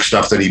basic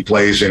stuff that he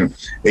plays in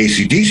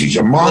AC/DC. He's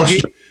a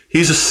monster.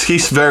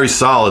 He's very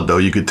solid, though.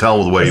 You could tell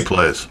with the way he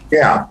plays.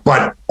 Yeah,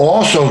 but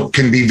also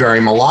can be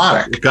very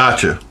melodic.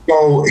 Gotcha.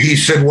 So he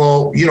said,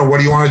 well, what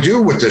do you want to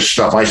do with this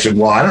stuff? I said,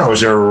 well, I don't know. Is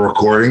there a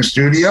recording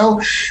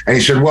studio? And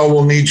he said, well,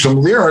 we'll need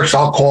some lyrics.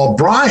 I'll call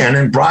Brian.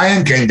 And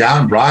Brian came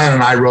down. Brian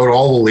and I wrote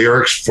all the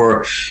lyrics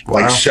for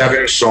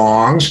 7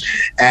 songs.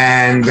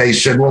 And they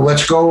said, well,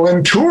 let's go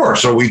and tour.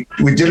 So we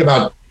did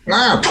about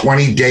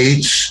 20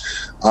 dates.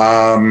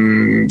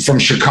 From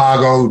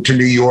Chicago to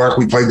New York.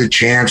 We played the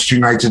Chance, 2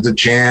 nights at the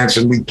Chance,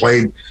 and I think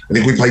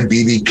we played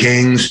BB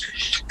King's.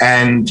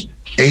 And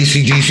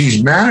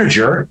AC/DC's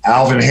manager,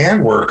 Alvin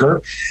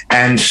Handwerker,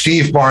 and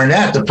Steve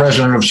Barnett, the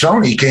president of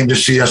Sony, came to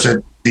see us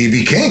at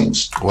BB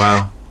King's.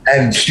 Wow.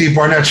 And Steve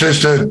Barnett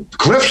says to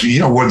Cliff,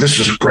 this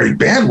is a great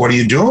band. What are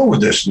you doing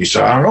with this? And he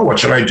said, I don't know. What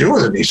should I do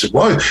with it? And he said,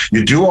 well,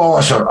 you do owe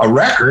us a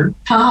record.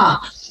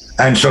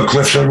 And so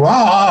Cliff said,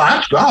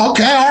 well,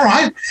 okay, all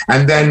right.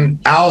 And then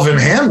Alvin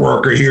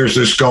Handwerker hears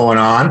this going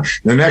on.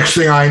 The next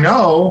thing I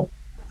know,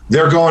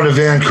 they're going to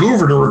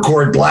Vancouver to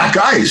record Black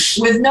Ice.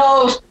 With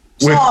no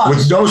songs.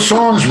 With no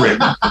songs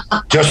written.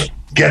 Just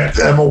get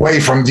them away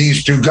from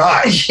these 2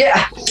 guys.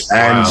 Yeah.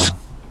 And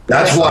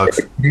that's why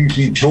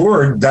he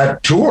toured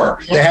that tour.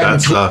 They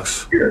hadn't toured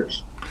for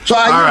years. So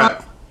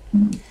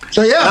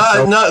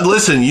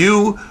listen,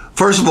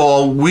 first of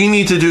all, we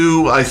need to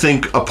do, I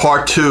think, a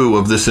part 2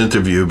 of this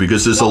interview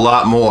because there's a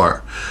lot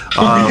more.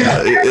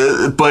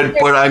 But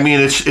I mean,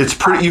 it's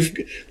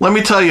pretty. Let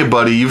me tell you,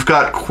 buddy, you've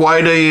got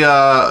quite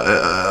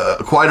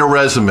a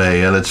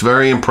resume, and it's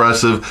very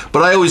impressive.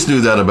 But I always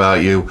knew that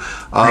about you.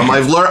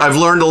 I've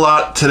learned a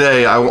lot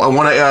today. I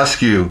want to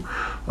ask you,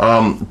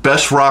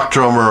 best rock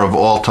drummer of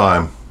all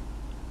time.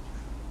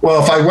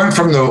 Well, if I went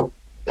from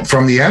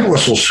the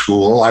Entwistle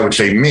school, I would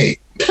say me.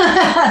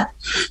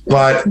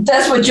 But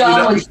that's what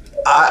John was.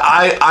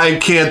 I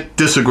can't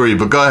disagree,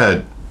 but go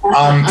ahead.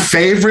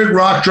 Favorite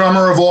rock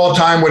drummer of all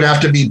time would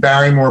have to be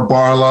Barrymore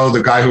Barlow,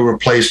 the guy who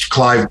replaced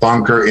Clive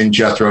Bunker in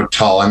Jethro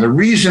Tull. And the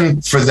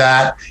reason for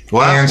that,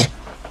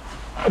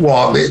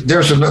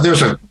 there's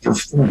a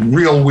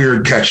real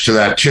weird catch to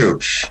that too.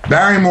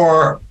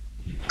 Barrymore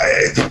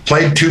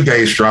played 2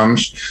 bass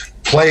drums.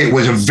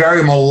 Was a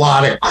very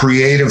melodic,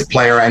 creative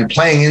player, and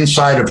playing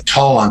inside of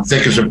Tull on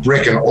Thick as a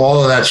Brick and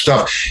all of that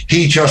stuff.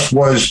 He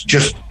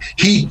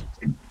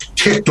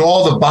ticked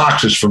all the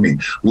boxes for me.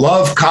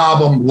 Love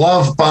Cobham,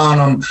 love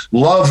Bonham,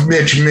 love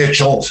Mitch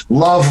Mitchell,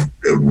 love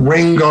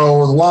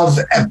Ringo,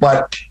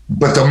 but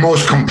the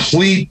most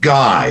complete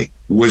guy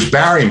was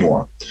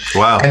Barrymore.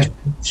 Wow. And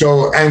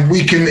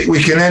we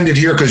can end it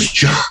here because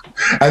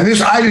and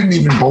this, I didn't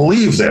even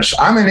believe this.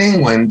 I'm in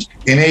England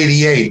in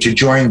 '88 to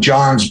join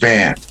John's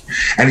band.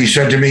 And he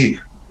said to me,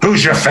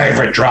 who's your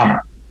favorite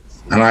drummer?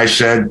 And I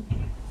said,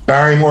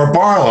 Barrymore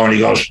Barlow. And he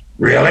goes,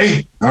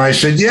 really? And I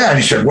said, yeah. And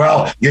he said,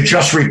 well, you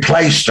just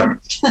replaced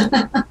him.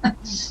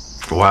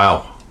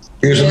 Wow.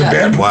 He was in the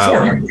band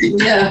before me.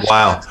 Yeah.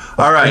 Wow.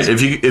 All right.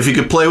 If you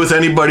could play with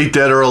anybody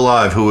dead or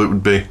alive, who it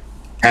would be?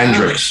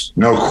 Hendrix,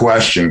 no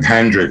question.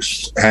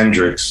 Hendrix and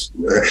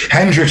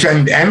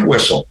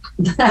Entwistle.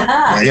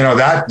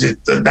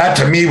 That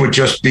to me would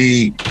just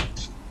be,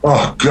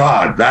 oh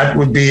God, that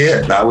would be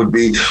it.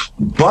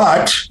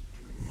 But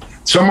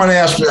I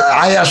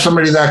asked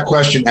somebody that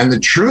question, and the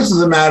truth of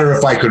the matter,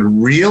 if I could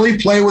really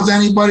play with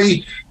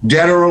anybody,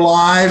 dead or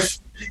alive,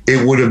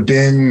 it would have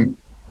been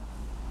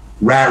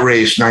Rat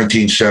Race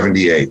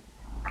 1978.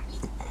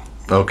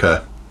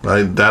 Okay.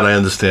 I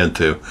understand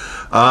too.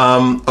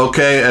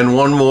 Okay, and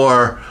one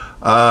more.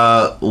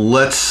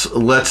 Let's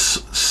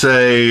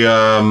say,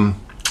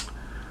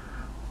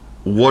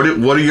 what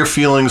are your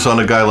feelings on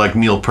a guy like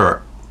Neil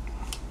Peart?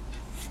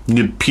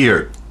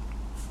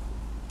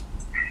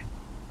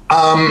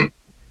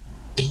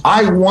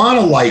 I want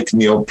to like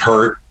Neil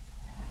Peart,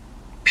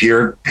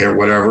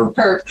 whatever.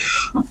 Peart.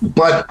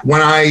 But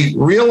when I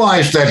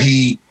realized that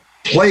he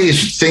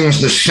plays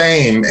things the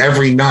same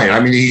every night, I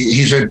mean,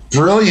 he's a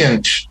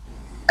brilliant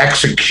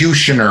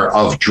executioner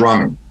of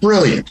drumming.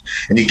 Brilliant.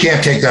 And you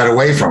can't take that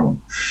away from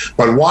him.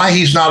 But why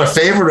he's not a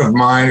favorite of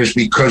mine is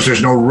because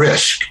there's no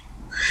risk.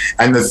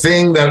 And the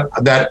thing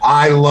that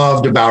I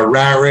loved about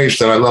Rat Race,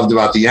 that I loved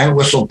about the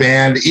Entwistle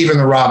Band, even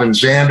the Robin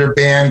Zander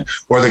Band,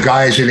 or the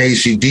guys in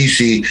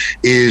AC/DC,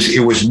 is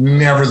it was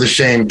never the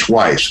same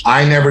twice.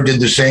 I never did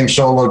the same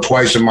solo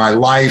twice in my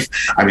life.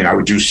 I mean, I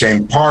would do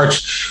same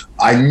parts.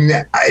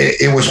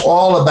 It was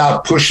all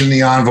about pushing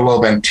the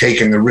envelope and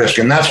taking the risk.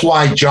 And that's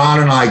why John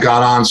and I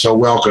got on so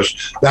well, because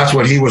that's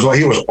what he was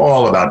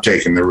all about,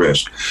 taking the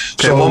risk.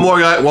 Okay, so, one more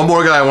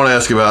guy I want to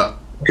ask you about.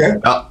 Okay.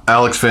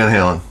 Alex Van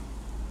Halen.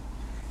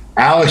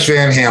 Alex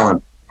Van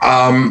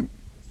Halen.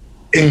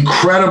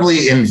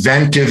 Incredibly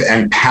inventive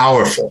and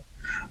powerful.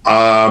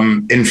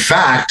 In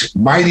fact,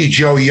 Mighty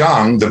Joe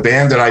Young, the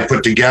band that I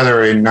put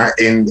together in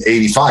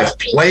 '85,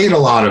 played a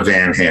lot of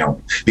Van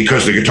Halen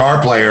because the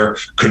guitar player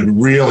could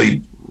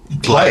really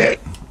play it.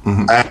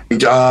 Mm-hmm.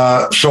 And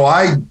so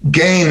I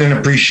gained an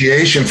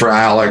appreciation for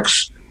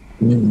Alex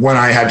when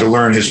I had to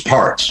learn his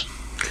parts.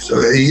 So,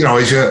 you know,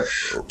 he's a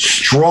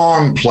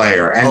strong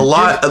player. And a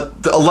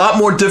lot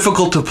more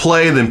difficult to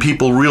play than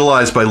people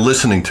realize by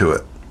listening to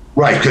it.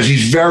 Right, because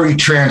he's very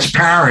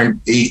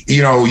transparent.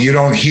 You know, you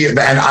don't hear,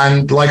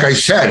 and like I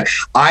said,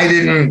 I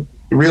didn't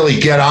really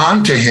get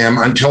on to him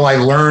until I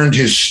learned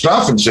his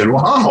stuff and said,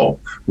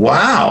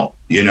 wow,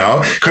 you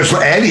know, because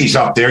Eddie's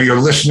up there,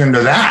 you're listening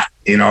to that.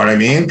 You know what I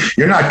mean?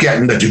 You're not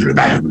getting the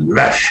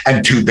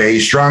and two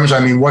bass drums. I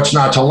mean, what's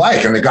not to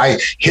like? And the guy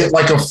hit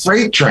like a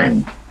freight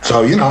train.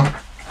 So, you know,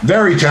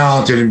 very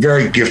talented and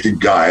very gifted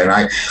guy. And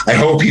I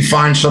hope he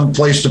finds some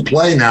place to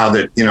play now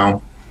that, you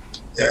know,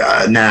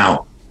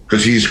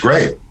 because he's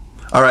great.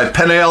 All right,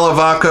 penne alla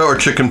vodka or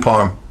chicken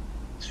parm?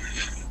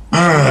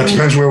 It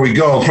depends where we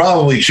go.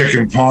 Probably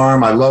chicken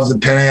parm. I love the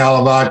penne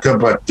alla vodka,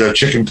 but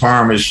chicken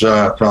parm is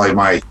probably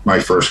my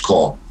first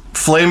call.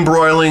 Flame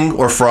broiling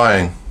or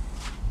frying?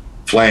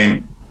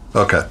 Flame.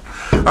 Okay.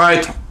 All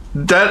right.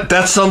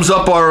 That sums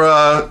up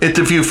our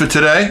interview for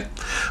today.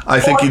 I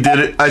think you did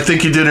it. I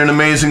think you did an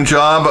amazing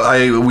job.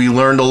 We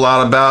learned a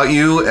lot about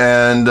you,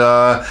 and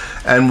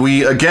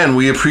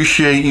we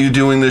appreciate you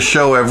doing this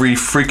show every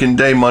freaking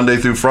day, Monday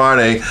through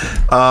Friday.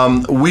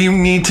 We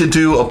need to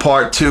do a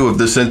part 2 of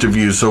this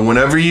interview, so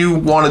whenever you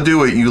want to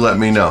do it, you let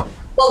me know.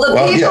 Well,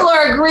 the people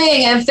are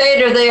agreeing, and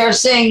Fader, they are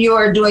saying you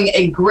are doing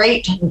a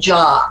great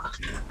job.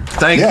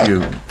 Thank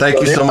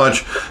you so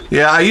much.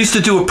 Yeah, I used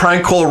to do a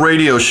prank call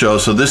radio show,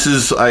 so this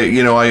is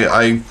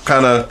I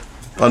kind of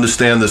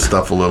understand this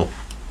stuff a little.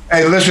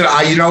 Hey, listen,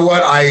 you know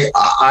what?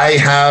 I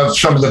have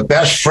some of the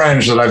best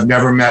friends that I've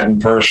never met in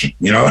person,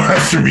 you know,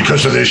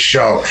 because of this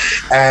show.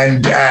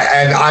 And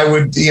I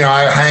would, you know,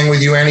 I hang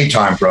with you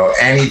anytime, bro,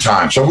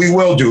 anytime. So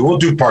we'll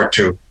do part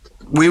 2.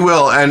 We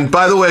will. And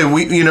by the way,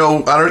 you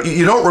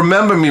don't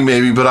remember me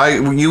maybe, but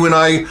you and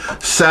I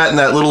sat in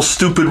that little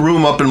stupid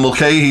room up in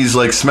Mulcahy's,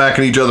 like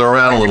smacking each other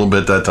around a little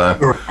bit that time.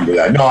 I remember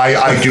that. No,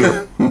 I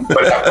do.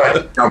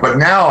 but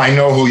now I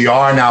know who you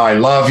are. Now I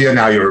love you.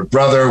 Now you're a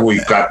brother.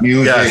 We've got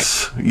music.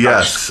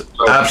 Yes,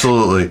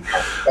 absolutely.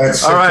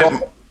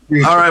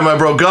 All right, my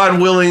bro. God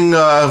willing,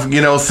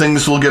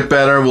 things will get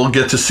better. We'll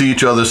get to see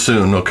each other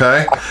soon,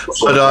 okay?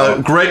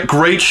 But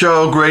great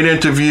show, great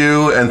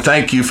interview, and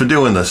thank you for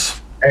doing this.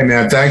 Hey,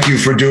 man, thank you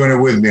for doing it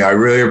with me. I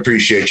really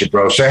appreciate you,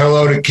 bro. Say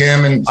hello to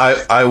Kim. And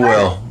I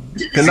will.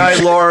 Good night,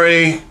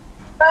 Lori.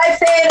 Bye,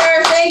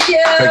 Fader. Thank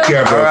you. Take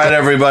care, bro. All right,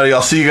 everybody.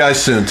 I'll see you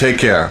guys soon. Take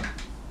care.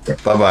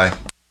 Bye-bye.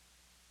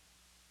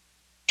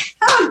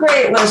 How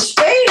great was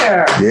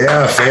Fader?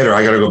 Yeah, Fader.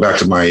 I got to go back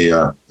to my.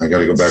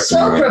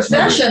 So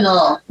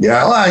professional.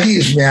 Yeah, well,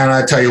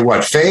 I tell you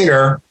what,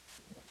 Fader.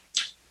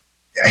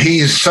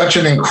 He's such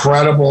an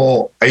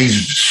incredible.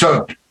 He's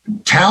so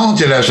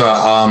talented as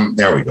a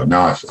there we go.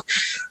 Now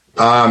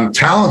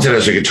talented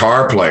as a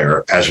guitar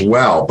player as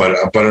well,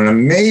 but an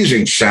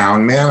amazing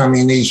sound, man. I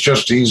mean, he's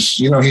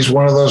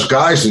one of those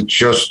guys that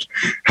just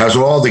has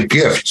all the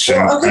gifts.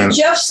 And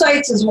Jeff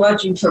Seitz is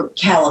watching from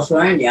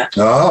California.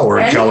 Oh, we're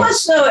in California. He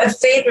wants to know if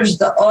Fader's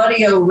the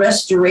audio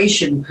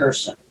restoration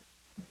person.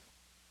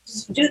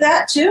 Does he do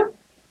that too?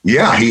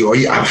 Yeah,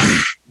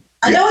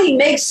 I know he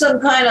makes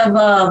some kind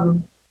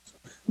of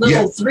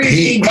little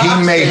 3D box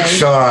he makes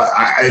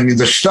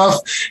the stuff.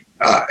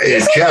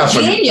 He's Jeff,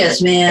 a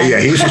genius, man. Yeah,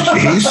 he's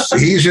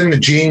in the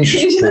genius.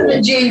 He's in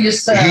the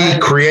genius side. He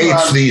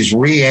creates these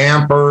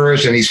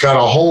reampers, and he's got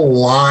a whole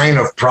line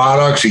of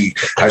products. He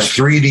has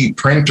 3D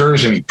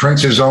printers, and he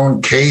prints his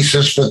own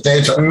cases for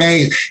things. It's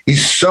amazing.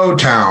 He's so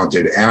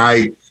talented, and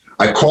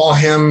I call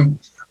him.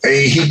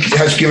 He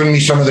has given me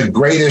some of the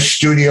greatest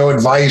studio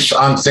advice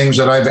on things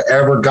that I've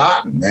ever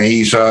gotten. And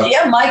he's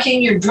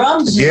miking your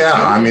drums. Yeah,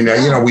 I mean,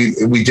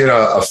 we did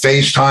a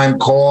FaceTime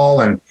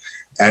call, and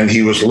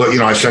he was,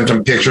 I sent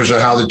him pictures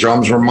of how the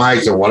drums were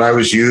mic'd and what I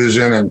was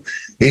using, and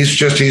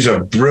he's a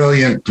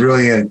brilliant,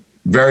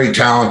 very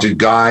talented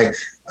guy,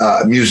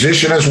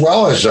 musician as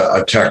well as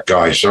a tech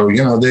guy. So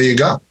there you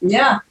go.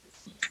 Yeah.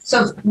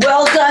 So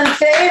well done,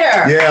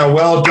 Fader. Yeah,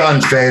 well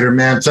done, Fader,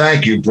 man.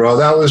 Thank you, bro.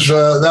 That was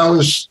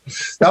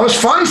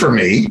fun for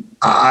me.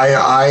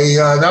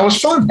 That was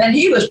fun. And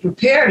he was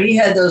prepared. He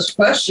had those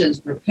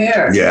questions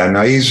prepared. Yeah,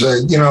 no, he's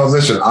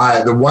listen.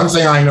 The one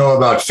thing I know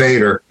about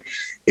Fader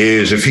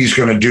is if he's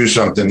going to do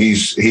something,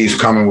 he's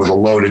coming with a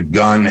loaded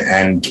gun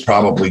and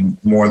probably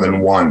more than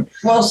one.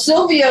 Well,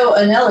 Silvio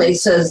Anelli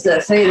says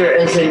that Fader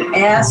is an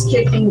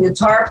ass-kicking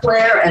guitar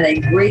player and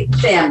a great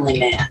family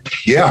man.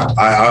 Yeah,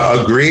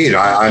 I agreed.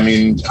 I've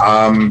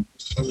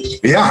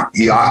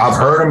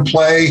heard him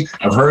play.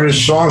 I've heard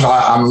his songs.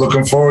 I'm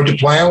looking forward to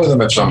playing with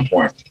him at some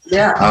point.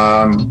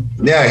 Yeah.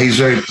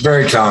 He's a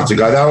very talented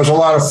guy. That was a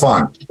lot of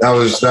fun. That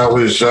was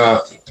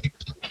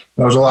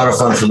a lot of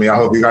fun for me. I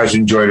hope you guys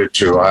enjoyed it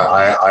too.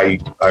 I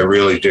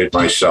really did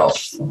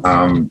myself.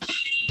 I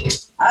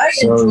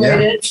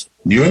enjoyed it.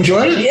 You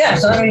enjoyed it?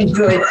 Yes, I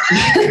enjoyed it.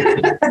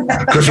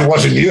 Because it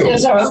wasn't you.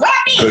 Because I was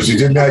happy. Because you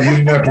didn't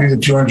have to be the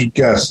 200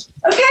 guest.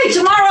 Okay,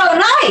 tomorrow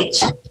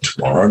night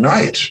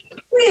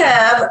we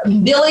have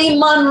Billy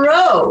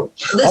Monroe,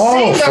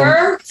 the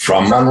singer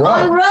from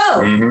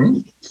Monroe.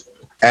 Mm-hmm.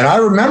 And I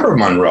remember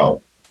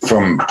Monroe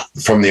from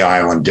the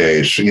Island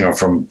days,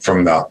 from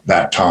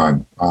that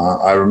time.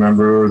 I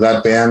remember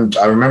that band.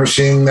 I remember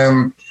seeing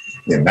them,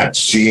 not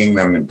seeing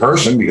them in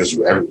person because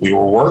we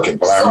were working.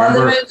 But I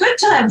remember them in good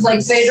times,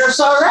 like Fader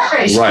saw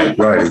Records. Right,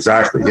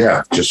 exactly.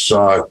 Yeah, just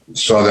saw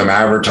them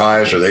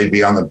advertised, or they'd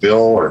be on the bill,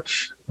 or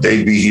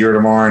they'd be here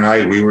tomorrow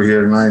night. We were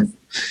here tonight.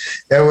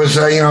 It was,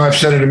 I've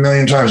said it a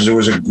million times. It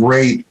was a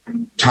great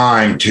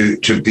time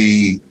to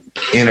be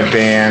in a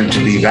band,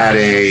 to be that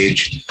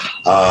age,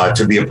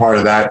 to be a part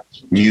of that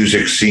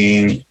music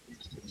scene.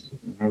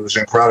 It was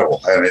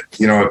incredible. And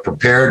it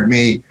prepared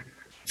me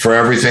for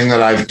everything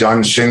that I've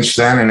done since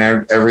then and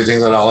everything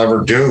that I'll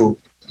ever do.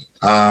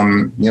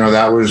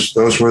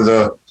 Those were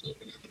the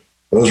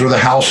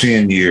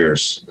halcyon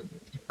years.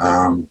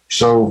 What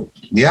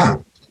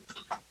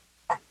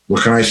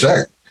can I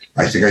say?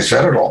 I think I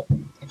said it all.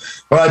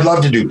 But I'd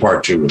love to do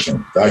part 2 with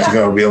him. I think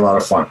that would be a lot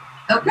of fun.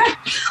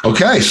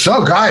 Okay.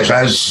 So guys,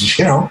 as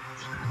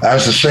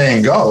the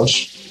saying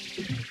goes,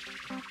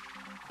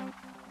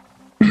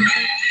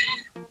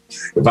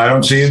 if I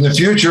don't see you in the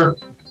future,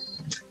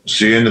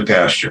 see you in the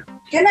pasture.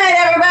 Good night,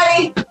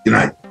 everybody. Good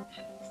night.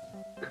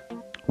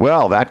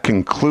 Well, that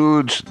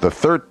concludes the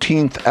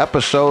 13th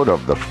episode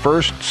of the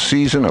first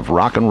season of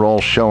Rock and Roll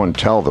Show and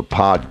Tell, the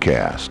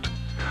podcast.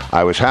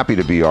 I was happy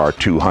to be our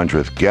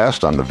 200th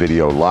guest on the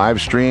video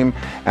live stream,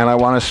 and I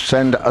want to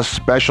send a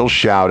special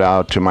shout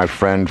out to my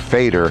friend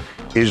Fader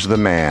is the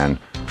Man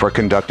for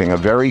conducting a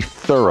very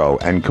thorough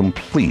and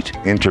complete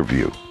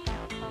interview.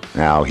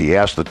 Now, he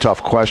asked the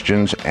tough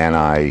questions, and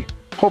I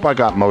hope I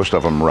got most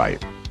of them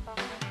right.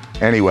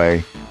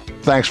 Anyway,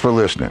 thanks for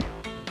listening.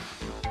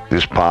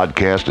 This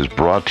podcast is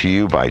brought to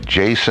you by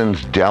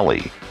Jason's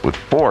Deli, with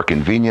 4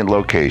 convenient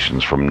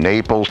locations from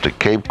Naples to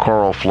Cape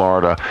Coral,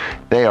 Florida.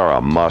 They are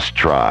a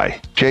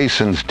must-try.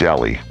 Jason's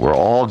Deli, where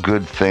all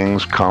good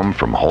things come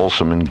from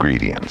wholesome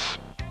ingredients.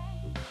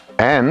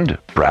 And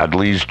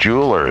Bradley's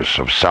Jewelers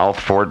of South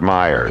Fort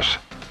Myers.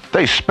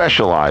 They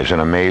specialize in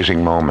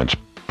amazing moments.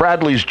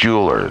 Bradley's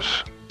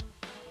Jewelers.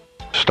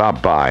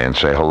 Stop by and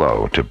say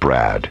hello to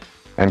Brad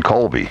and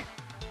Colby.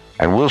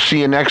 And we'll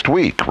see you next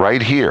week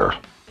right here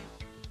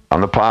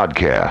on the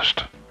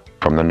podcast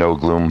from the No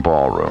Gloom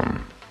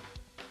Ballroom.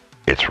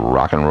 It's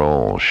Rock and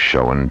Roll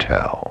Show and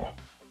Tell.